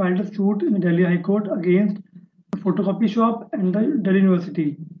 they filed a suit in the Delhi High Court against the photocopy shop and the Delhi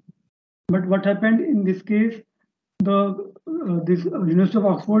University. But what happened in this case? This University of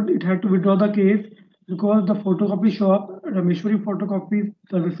Oxford it had to withdraw the case because the photocopy shop Rameshwari Photocopy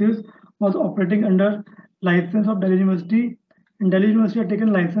Services was operating under license of Delhi University, and Delhi University had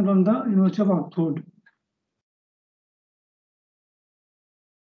taken license from the University of Oxford.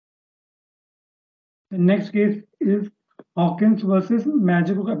 The next case is Hawkins versus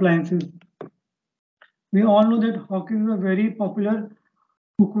Magic Appliances. We all know that Hawkins is a very popular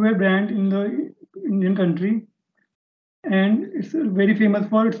cookware brand in the Indian country, and it's very famous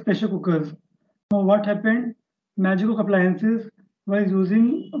for its pressure cookers. Now, what happened? Magic Appliances was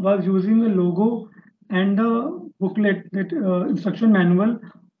using the logo and the booklet, that instruction manual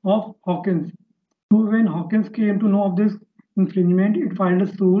of Hawkins. So when Hawkins came to know of this infringement, it filed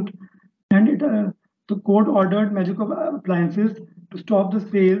a suit, and the court ordered Magic Appliances to stop the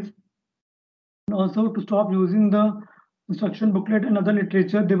sales and also to stop using the instruction booklet and other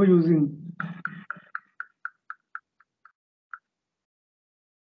literature they were using.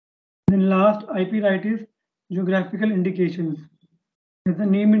 Then last IP right is geographical indications. As the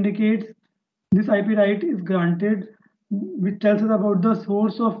name indicates, this IP right is granted, which tells us about the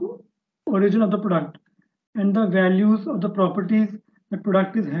source of origin of the product and the values of the properties the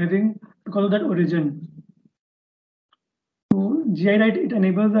product is having because of that origin. So GI right, it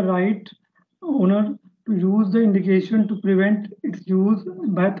enables the right owner to use the indication to prevent its use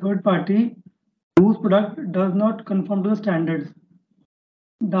by a third party whose product does not conform to the standards.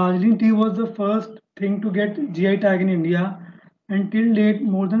 Darjeeling tea was the first thing to get GI tag in India, and till date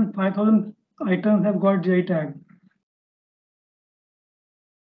more than 5,000 items have got GI tag.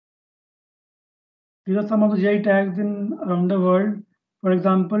 These are some of the GI tags in around the world. For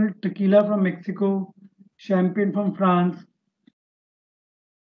example, tequila from Mexico, champagne from France.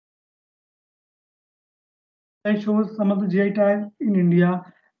 That shows some of the GI tags in India,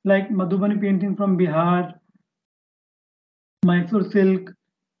 like Madhubani painting from Bihar, Mysore silk,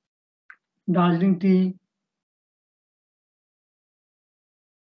 Darjeeling tea,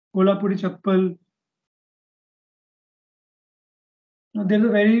 Kolhapuri chappal. Now, there's a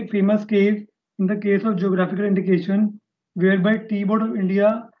very famous case in the case of geographical indication, whereby Tea Board of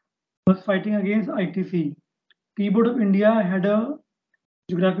India was fighting against ITC. Tea Board of India had a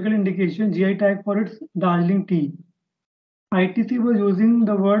geographical indication GI tag for its Darjeeling tea. ITC was using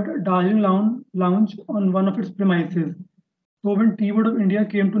the word Darjeeling lounge on one of its premises. So when Tea Board of India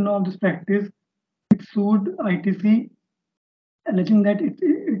came to know of this practice, it sued ITC, alleging that it's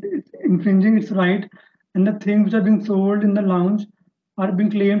infringing its right, and the things which are being sold in the lounge are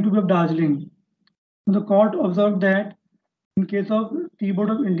being claimed to be of Darjeeling. The court observed that in case of Tea Board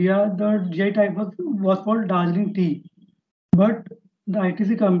of India, the GI tag was for Darjeeling tea, but the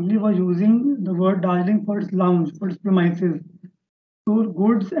ITC company was using the word Darjeeling for its lounge, for its premises. So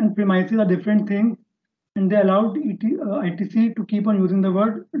goods and premises are different things, and they allowed ITC to keep on using the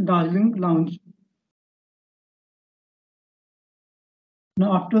word Darjeeling lounge.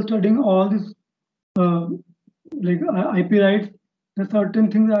 Now, after studying all these IP rights, there are certain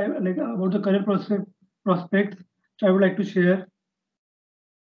things about the career prospects which I would like to share.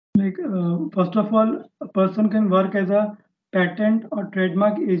 First of all, a person can work as a patent or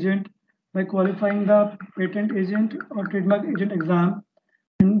trademark agent by qualifying the patent agent or trademark agent exam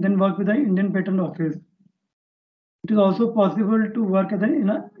and then work with the Indian Patent Office. It is also possible to work as an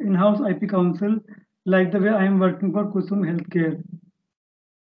in-house IP counsel, like the way I am working for Kusum Healthcare.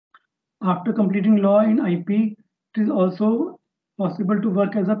 After completing law in IP, it is also possible to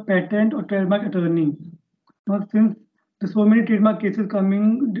work as a patent or trademark attorney. Now, since there's so many trademark cases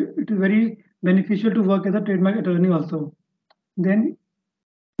coming, it is very beneficial to work as a trademark attorney also. Then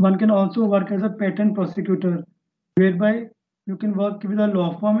one can also work as a patent prosecutor, whereby you can work with a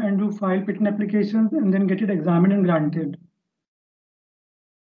law firm and do file patent applications and then get it examined and granted.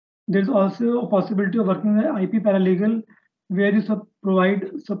 There's also a possibility of working as an IP paralegal, where you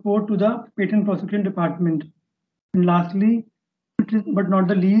provide support to the patent prosecution department. And lastly, but not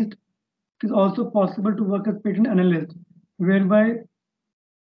the least, it is also possible to work as patent analyst, whereby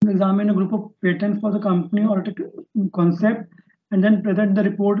you examine a group of patents for the company or concept, and then present the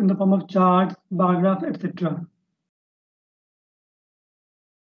report in the form of charts, bar graphs, etc.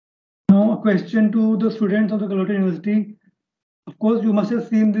 Now, a question to the students of the Galgotias University. Of course, you must have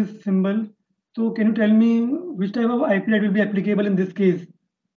seen this symbol. So, can you tell me which type of IP right will be applicable in this case?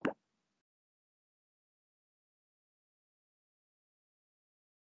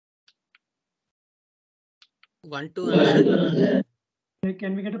 Want to answer? Like,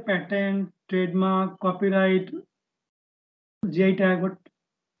 can we get a patent, trademark, copyright, GI tag?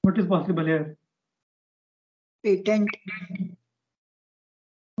 What is possible here? Patent.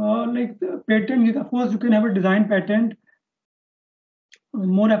 Like the patent, of course, you can have a design patent.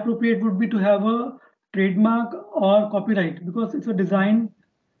 More appropriate would be to have a trademark or copyright, because it's a design.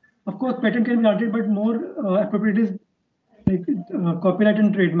 Of course, patent can be granted, but more appropriate is like copyright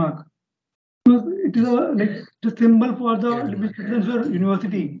and trademark. Because it is a like the symbol for the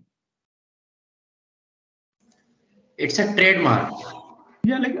university. It's a trademark.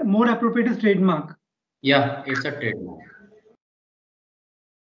 Yeah, like more appropriate is trademark. Yeah, it's a trademark.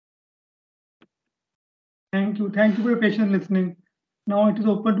 Thank you. Thank you for your patient listening. Now it is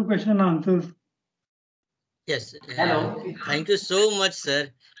open to question and answers. Yes. Hello. Thank you so much, sir,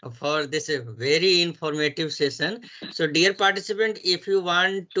 for this very informative session. So, dear participant, if you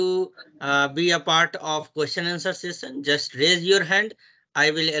want to be a part of question answer session, just raise your hand.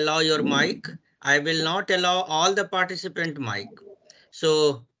 I will allow your mic. I will not allow all the participant mic.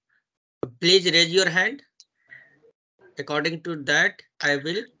 So, please raise your hand. According to that, I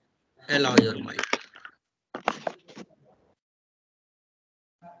will allow your mic.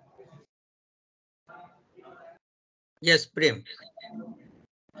 Yes, Prem.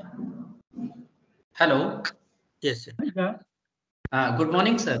 Hello. Yes, sir. Yeah. Good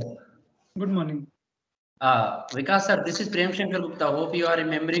morning, sir. Good morning. Vikas sir, this is Prem Shankar Gupta. Hope you are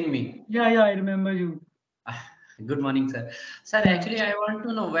remembering me. Yeah, I remember you. Good morning, sir. Sir, actually, I want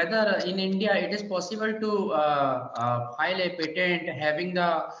to know whether in India it is possible to file a patent having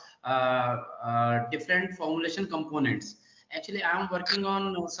the different formulation components. Actually, I am working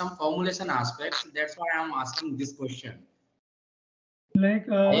on some formulation aspects. That's why I am asking this question. Like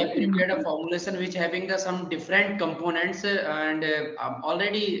I have prepared a formulation which having the some different components and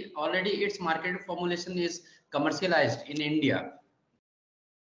already its marketed formulation is commercialized in India.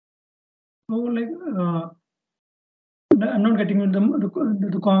 so like I'm not getting it.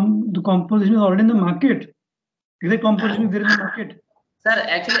 The composition is already in the market. Exact composition is there in the market. Sir,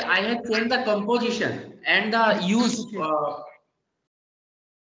 actually, I have changed the composition and the use.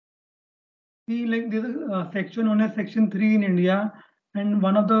 See, like there's a section known as Section 3 in India, and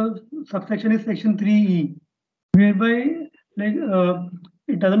one of the subsection is Section 3E, whereby like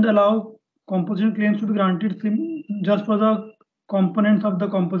it doesn't allow composition claims to be granted just for the components of the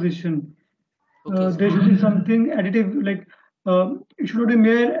composition. Okay, There should be something additive, like it should not be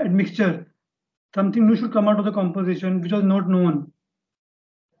mere admixture. Something new should come out of the composition which was not known.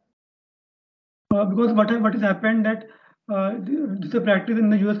 Because what has happened that this is a practice in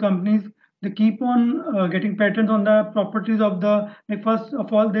the US companies. They keep on getting patents on the properties of the, like first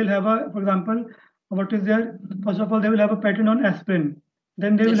of all they'll have a, for example, what is there? First of all, they will have a patent on aspirin.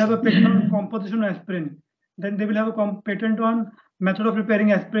 Then they will have a patent on composition of aspirin. Then they will have a patent on method of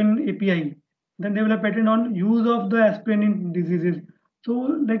preparing aspirin API. Then they will have patent on use of the aspirin in diseases. So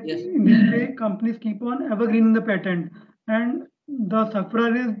like in this way, companies keep on evergreening the patent, and the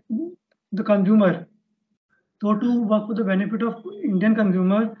sufferer is the consumer. So to work for the benefit of Indian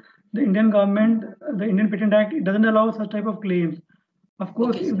consumer, the Indian government, the Indian Patent Act, it doesn't allow such type of claims. Of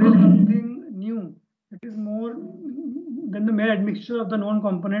course, if there is something new, it is more than the mere admixture of the known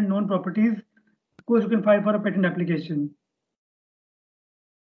component, known properties. Of course, you can file for a patent application.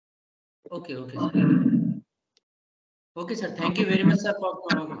 Okay, sir. Okay, sir. Thank you very much, sir, for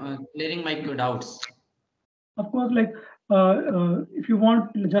clearing my doubts. Of course, like if you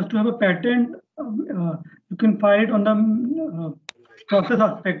want just to have a patent, you can file it on the process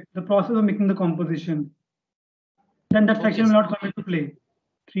aspect, the process of making the composition. Then that section will not come into play.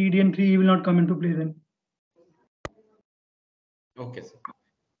 3D and 3E will not come into play then. Okay, sir.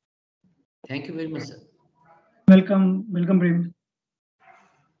 Thank you very much, sir. Welcome, Prem.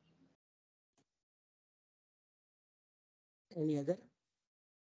 Any other?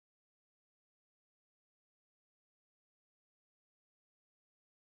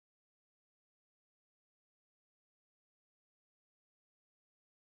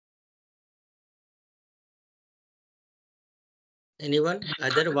 Anyone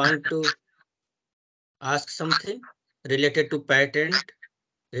other want to ask something related to patent,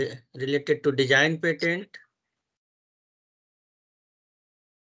 related to design patent?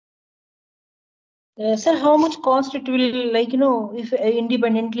 Sir, how much cost it will, like, if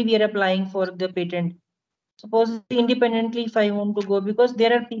independently we are applying for the patent? Suppose independently if I want to go, because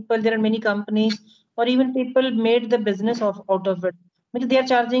there are people, there are many companies, or even people made the business of out of it. Because they are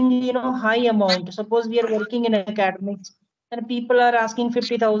charging, high amount. Suppose we are working in academics and people are asking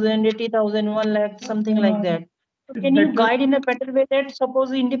 50,000, 80,000, 1 lakh, something like that. So It's can you better. guide in a better way that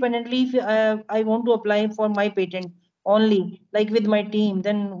suppose independently if I want to apply for my patent only, like with my team,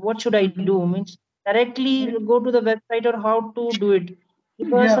 then what should I do? Means directly go to the website, or how to do it?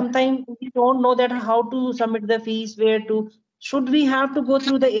 Because Yeah, sometimes we don't know that how to submit the fees, where to, should we have to go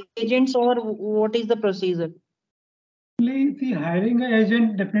through the agents, or what is the procedure? see, hiring an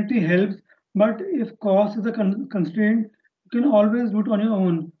agent definitely helps, but if cost is a constraint, you can always do it on your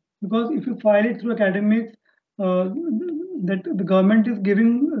own. Because if you file it through academics, that the government is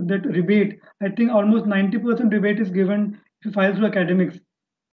giving that rebate. I think almost 90% rebate is given if you file through academics,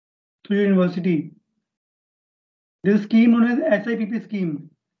 through your university. There's a scheme known as SIPP scheme.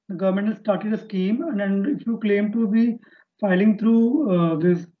 The government has started a scheme, and then if you claim to be filing through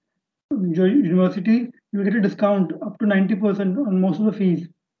this your university, you get a discount up to 90% on most of the fees.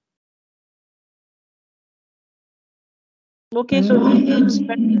 Okay, so it's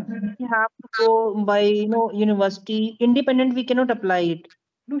better we have to go by, university. Independent, we cannot apply it.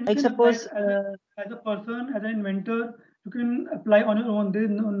 No, you Like can apply suppose, it as a person, as an inventor. You can apply on your own. There is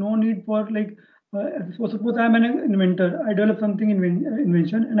no need for like. So suppose I am an inventor. I develop something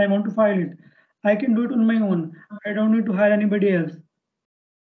invention and I want to file it. I can do it on my own. I don't need to hire anybody else.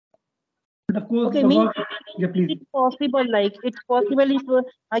 But of course, okay, the means work. Yeah, please. it's possible, like it's possible if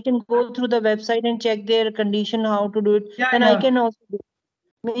I can go through the website and check their condition, how to do it, Yeah, then I yeah. can also do.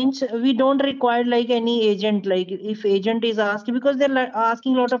 Means we don't require like any agent, like if agent is asking, because they're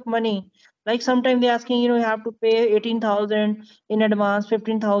asking a lot of money. Like sometimes they're asking, you have to pay 18,000 in advance,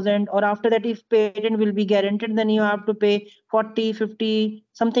 15,000, or after that if patent will be guaranteed, then you have to pay 40, 50,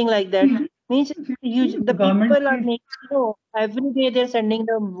 something like that. Means The the government people are is making, every day they're sending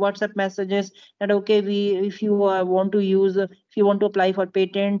the WhatsApp messages that okay, we if you want to use, if you want to apply for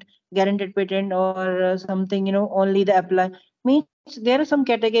patent, guaranteed patent, or something, only the apply. Means there are some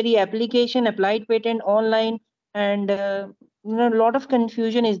category application, applied patent, online, and a lot of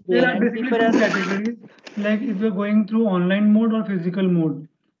confusion is there there, are and basically people two are. categories. Like if you're going through online mode or physical mode.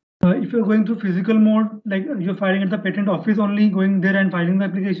 If you're going through physical mode, like you're filing at the patent office only, going there and filing the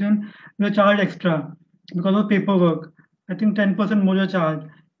application, you're charged extra because of paperwork. I think 10% more you're charged.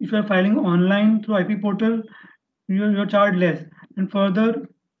 If you're filing online through IP portal, you're charged less. And further,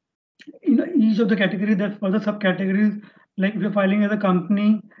 in each of the categories, there's further subcategories. Like if you're filing as a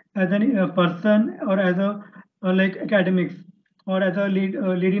company, as a person, or as a like academics, or as a lead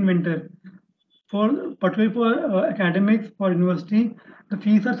inventor. Particularly for academics, for university, the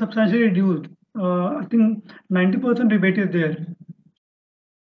fees are substantially reduced. I think 90% rebate is there.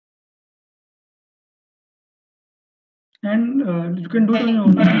 And you can do it on your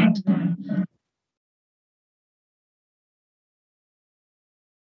own.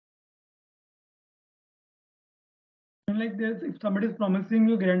 And like there's, if somebody is promising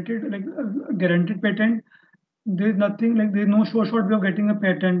you guaranteed, like guaranteed patent, there's nothing like there's no short way of getting a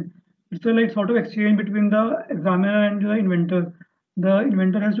patent. It's a like sort of exchange between the examiner and the inventor. The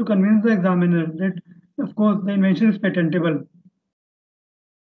inventor has to convince the examiner that, of course, the invention is patentable.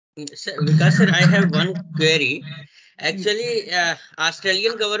 Sir, Vikas sir, I have one query. Actually,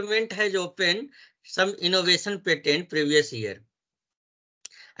 Australian government has opened some innovation patent previous year,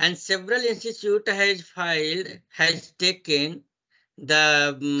 and several institute has taken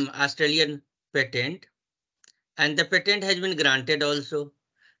the Australian patent, and the patent has been granted also.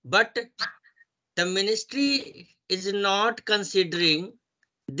 But the ministry is not considering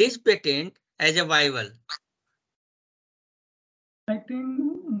this patent as a viable. I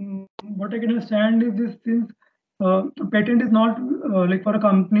think what I can understand is this: since a patent is not like for a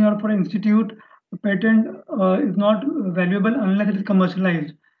company or for an institute, a patent is not valuable unless it is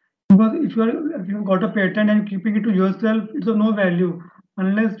commercialized. Because if you've got a patent and keeping it to yourself, it's of no value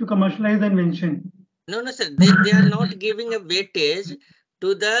unless you commercialize the invention. No, no, sir. They are not giving a weightage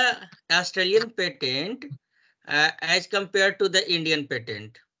to the Australian patent as compared to the Indian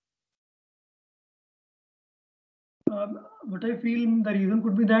patent. What I feel the reason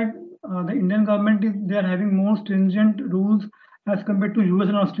could be that the Indian government is they are having more stringent rules as compared to US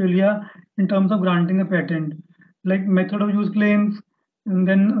and Australia in terms of granting a patent, like method of use claims, and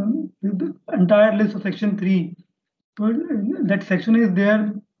then the entire list of Section 3. So that section is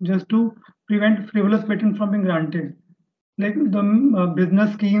there just to prevent frivolous patent from being granted. Like the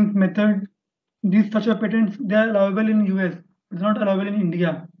business schemes, method, these such a patents, they are allowable in US. It's not allowable in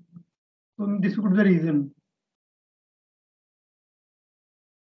India. So this could be the reason.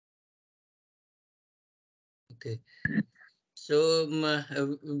 Okay. So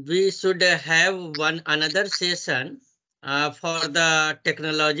we should have one another session for the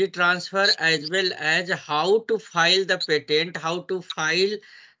technology transfer as well as how to file the patent, how to file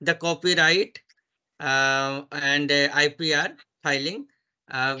the copyright and IPR filing.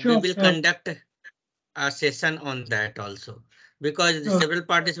 We Sure, will sure, conduct a session on that also because sure. several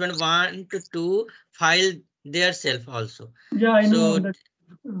participants want to file their self also. Yeah, I know So that.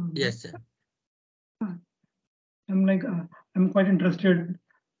 yes, sir. I'm like, I'm quite interested.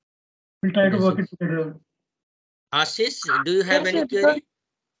 We'll try to Yes, work sir. it together. Ashish, do you have Yes, any sir, because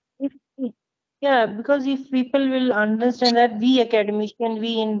query? yeah, because if people will understand that we academician,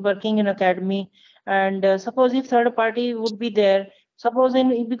 we in working in academy, and suppose if third party would be there, suppose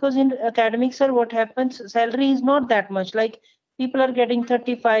in because in academics, sir, what happens, salary is not that much. Like people are getting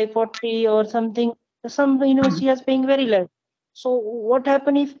 35, 40 or something. Some university is paying very less. So what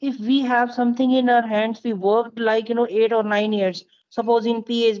happen if we have something in our hands, we worked like 8 or 9 years, suppose in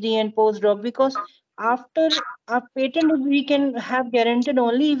PhD and postdoc, because after a patent we can have guaranteed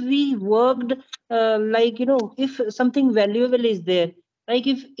only if we worked if something valuable is there, like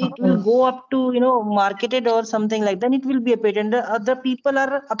if Of it will course. go up to marketed or something like, then it will be a patent. The other people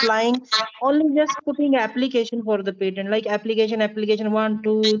are applying only just putting application for the patent, like application 1,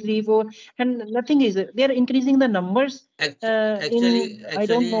 2, 3, 4, and nothing is there. They are increasing the numbers Actually, in I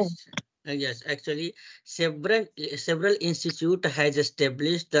don't actually, know. yes, actually, several institute has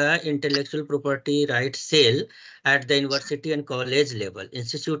established the intellectual property rights cell at the university and college level,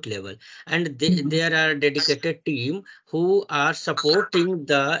 institute level, and there are dedicated team who are supporting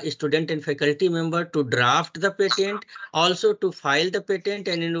the student and faculty member to draft the patent, also to file the patent,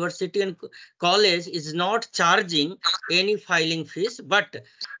 and university and college is not charging any filing fees, but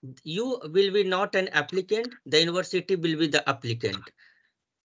you will be not an applicant, the university will be the applicant.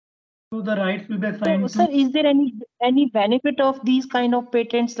 So the rights will be So, assigned sir, to. is there any benefit of these kind of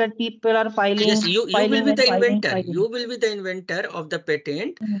patents that people are Yes, filing, you will filing be and the filing, inventor. filing? You will be the inventor of the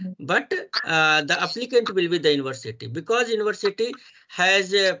patent, Mhm. but the applicant will be the university because university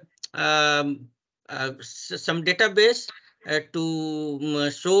has some database to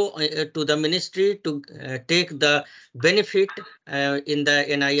show to the ministry to take the benefit in the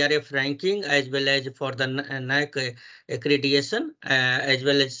NIRF ranking as well as for the NAC accreditation as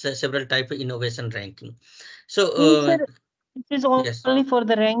well as several type of innovation ranking. So Means, sir, this is yes, only for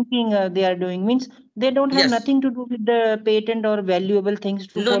the ranking they are doing. Means they don't have yes. nothing to do with the patent or valuable things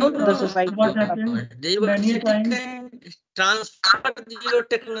to No, for no, So the no, society. what no. happens The many a university times? can transfer your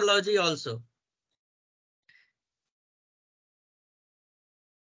technology also.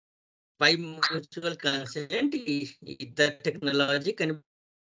 By mutual consent, the technology can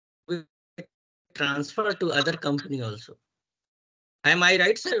be transferred to other company also. Am I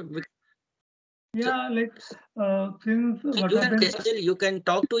right, sir? So, Yeah, like since so what you can happens? you can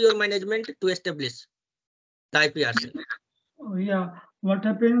talk to your management to establish the IPR cell. Yeah, what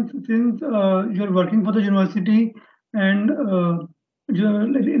happens since you're working for the university and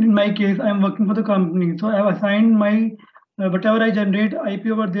in my case, I'm working for the company. So I have assigned my whatever I generate IP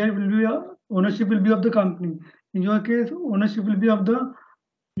over there will be ownership will be of the company. In your case, ownership will be of the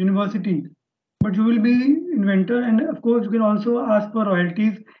university. But you will be inventor, and of course, you can also ask for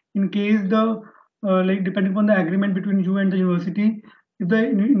royalties in case the like depending on the agreement between you and the university, if the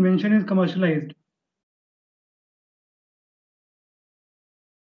invention is commercialized.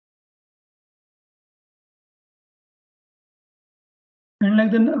 And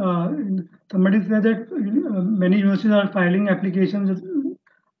like then somebody said that many universities are filing applications just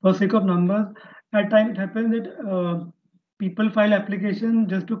for sake of numbers. At times it happens that people file application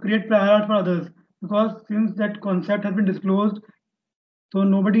just to create prior art for others because since that concept has been disclosed, so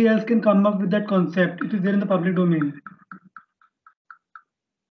nobody else can come up with that concept. It is there in the public domain.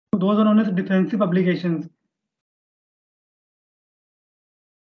 So those are known as defensive publications.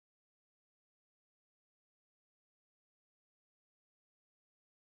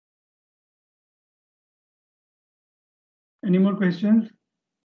 Any more questions?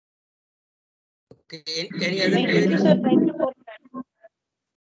 Okay. Any other Thank you, query? sir. Thank you for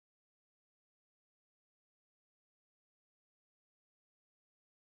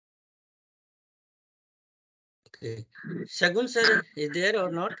Okay. Shagun sir is there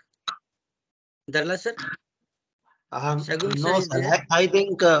or not? Darla sir? Shagun sir No, is sir. there? I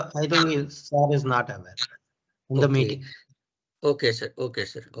think sir is not aware. in the Okay. meeting. Okay, sir. Okay,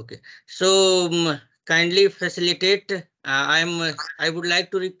 sir. Okay. So kindly facilitate. I would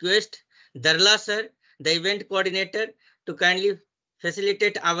like to request Darla sir, the event coordinator, to kindly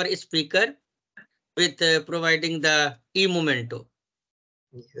facilitate our speaker with providing the e-memento.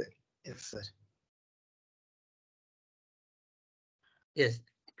 Yes, sir. Yes.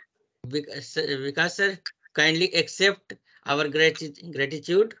 Vikas sir, kindly accept our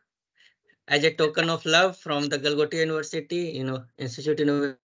gratitude as a token of love from the Galgotia University, Institute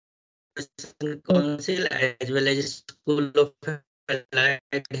Innovation Council, as well as School of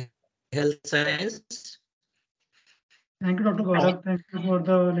Allied Health Science. Thank you, Dr. Gaurav. Thank you for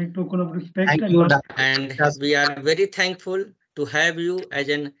the token of respect Thank and you, love. Dr. And Vikas. we are very thankful to have you as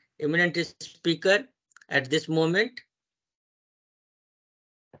an eminent speaker at this moment.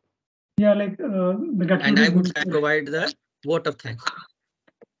 Yeah, the And gratitude I is would mutual. provide the vote of thanks.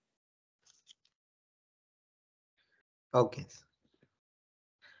 Okay.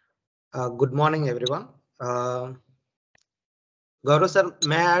 Good morning, everyone. Gaurav sir,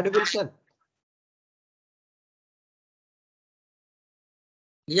 may I audible, sir?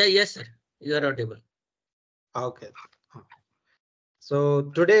 Yeah, yes, sir. You are audible. Okay. So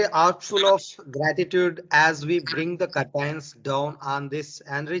today, art full of gratitude as we bring the curtains down on this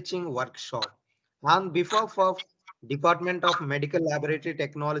enriching workshop. On behalf of Department of Medical Laboratory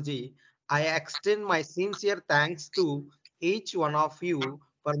Technology, I extend my sincere thanks to each one of you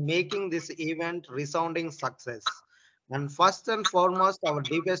for making this event resounding success. And first and foremost, our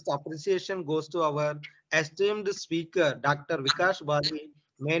deepest appreciation goes to our esteemed speaker, Dr. Vikas Bali,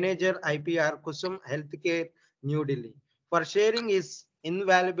 Manager IPR Kusum Healthcare, New Delhi, for sharing his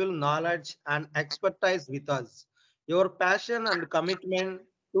invaluable knowledge and expertise with us. Your passion and commitment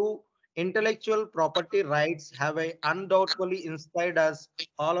to intellectual property rights have undoubtedly inspired us,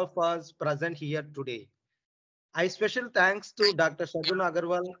 all of us present here today. I special thanks to Dr. Shagun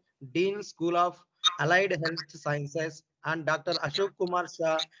Agarwal, Dean School of Allied Health Sciences, and Dr. Ashok Kumar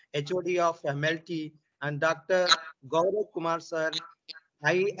Shah, HOD of MLT, and Dr. Gaurav Kumar Sir,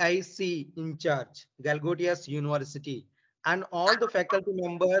 IIC in charge, Galgotias University, and all the faculty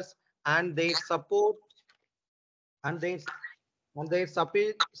members and their support and their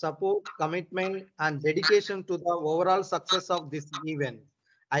support, commitment, and dedication to the overall success of this event.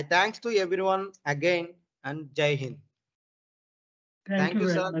 I thanks to everyone again and Jai Hind. Thank Thank you you,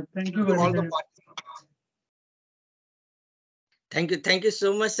 very sir. much. Thank To you very all the much. participants. Thank you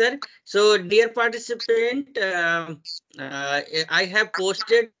so much, sir. So, dear participant, I have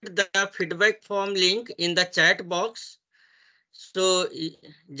posted the feedback form link in the chat box. So,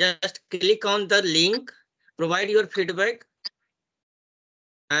 just click on the link, provide your feedback,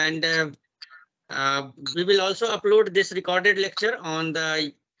 and we will also upload this recorded lecture on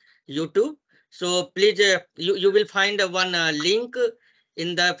the YouTube. So please, you will find one link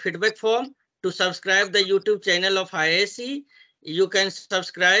in the feedback form to subscribe the YouTube channel of IISc. You can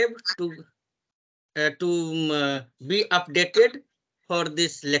subscribe to be updated for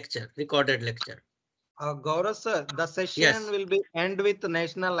this lecture, recorded lecture. Gaurav sir, the session Yes, will be end with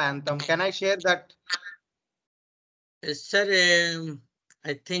national anthem. Can I share that? sir.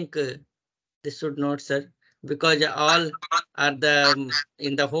 I think this should not, sir, because all are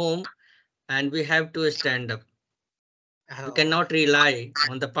in the home, and we have to stand up. We Oh, cannot rely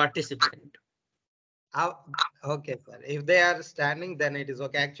on the participant. uh, okay, sir. If they are standing, then it is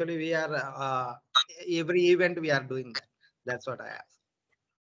okay. Actually, we are every event we are doing that. That's what I asked.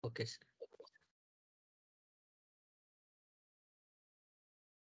 Okay, sir.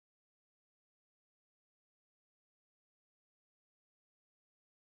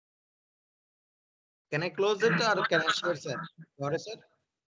 Can I close it or can I share, sir? Gaurav sir?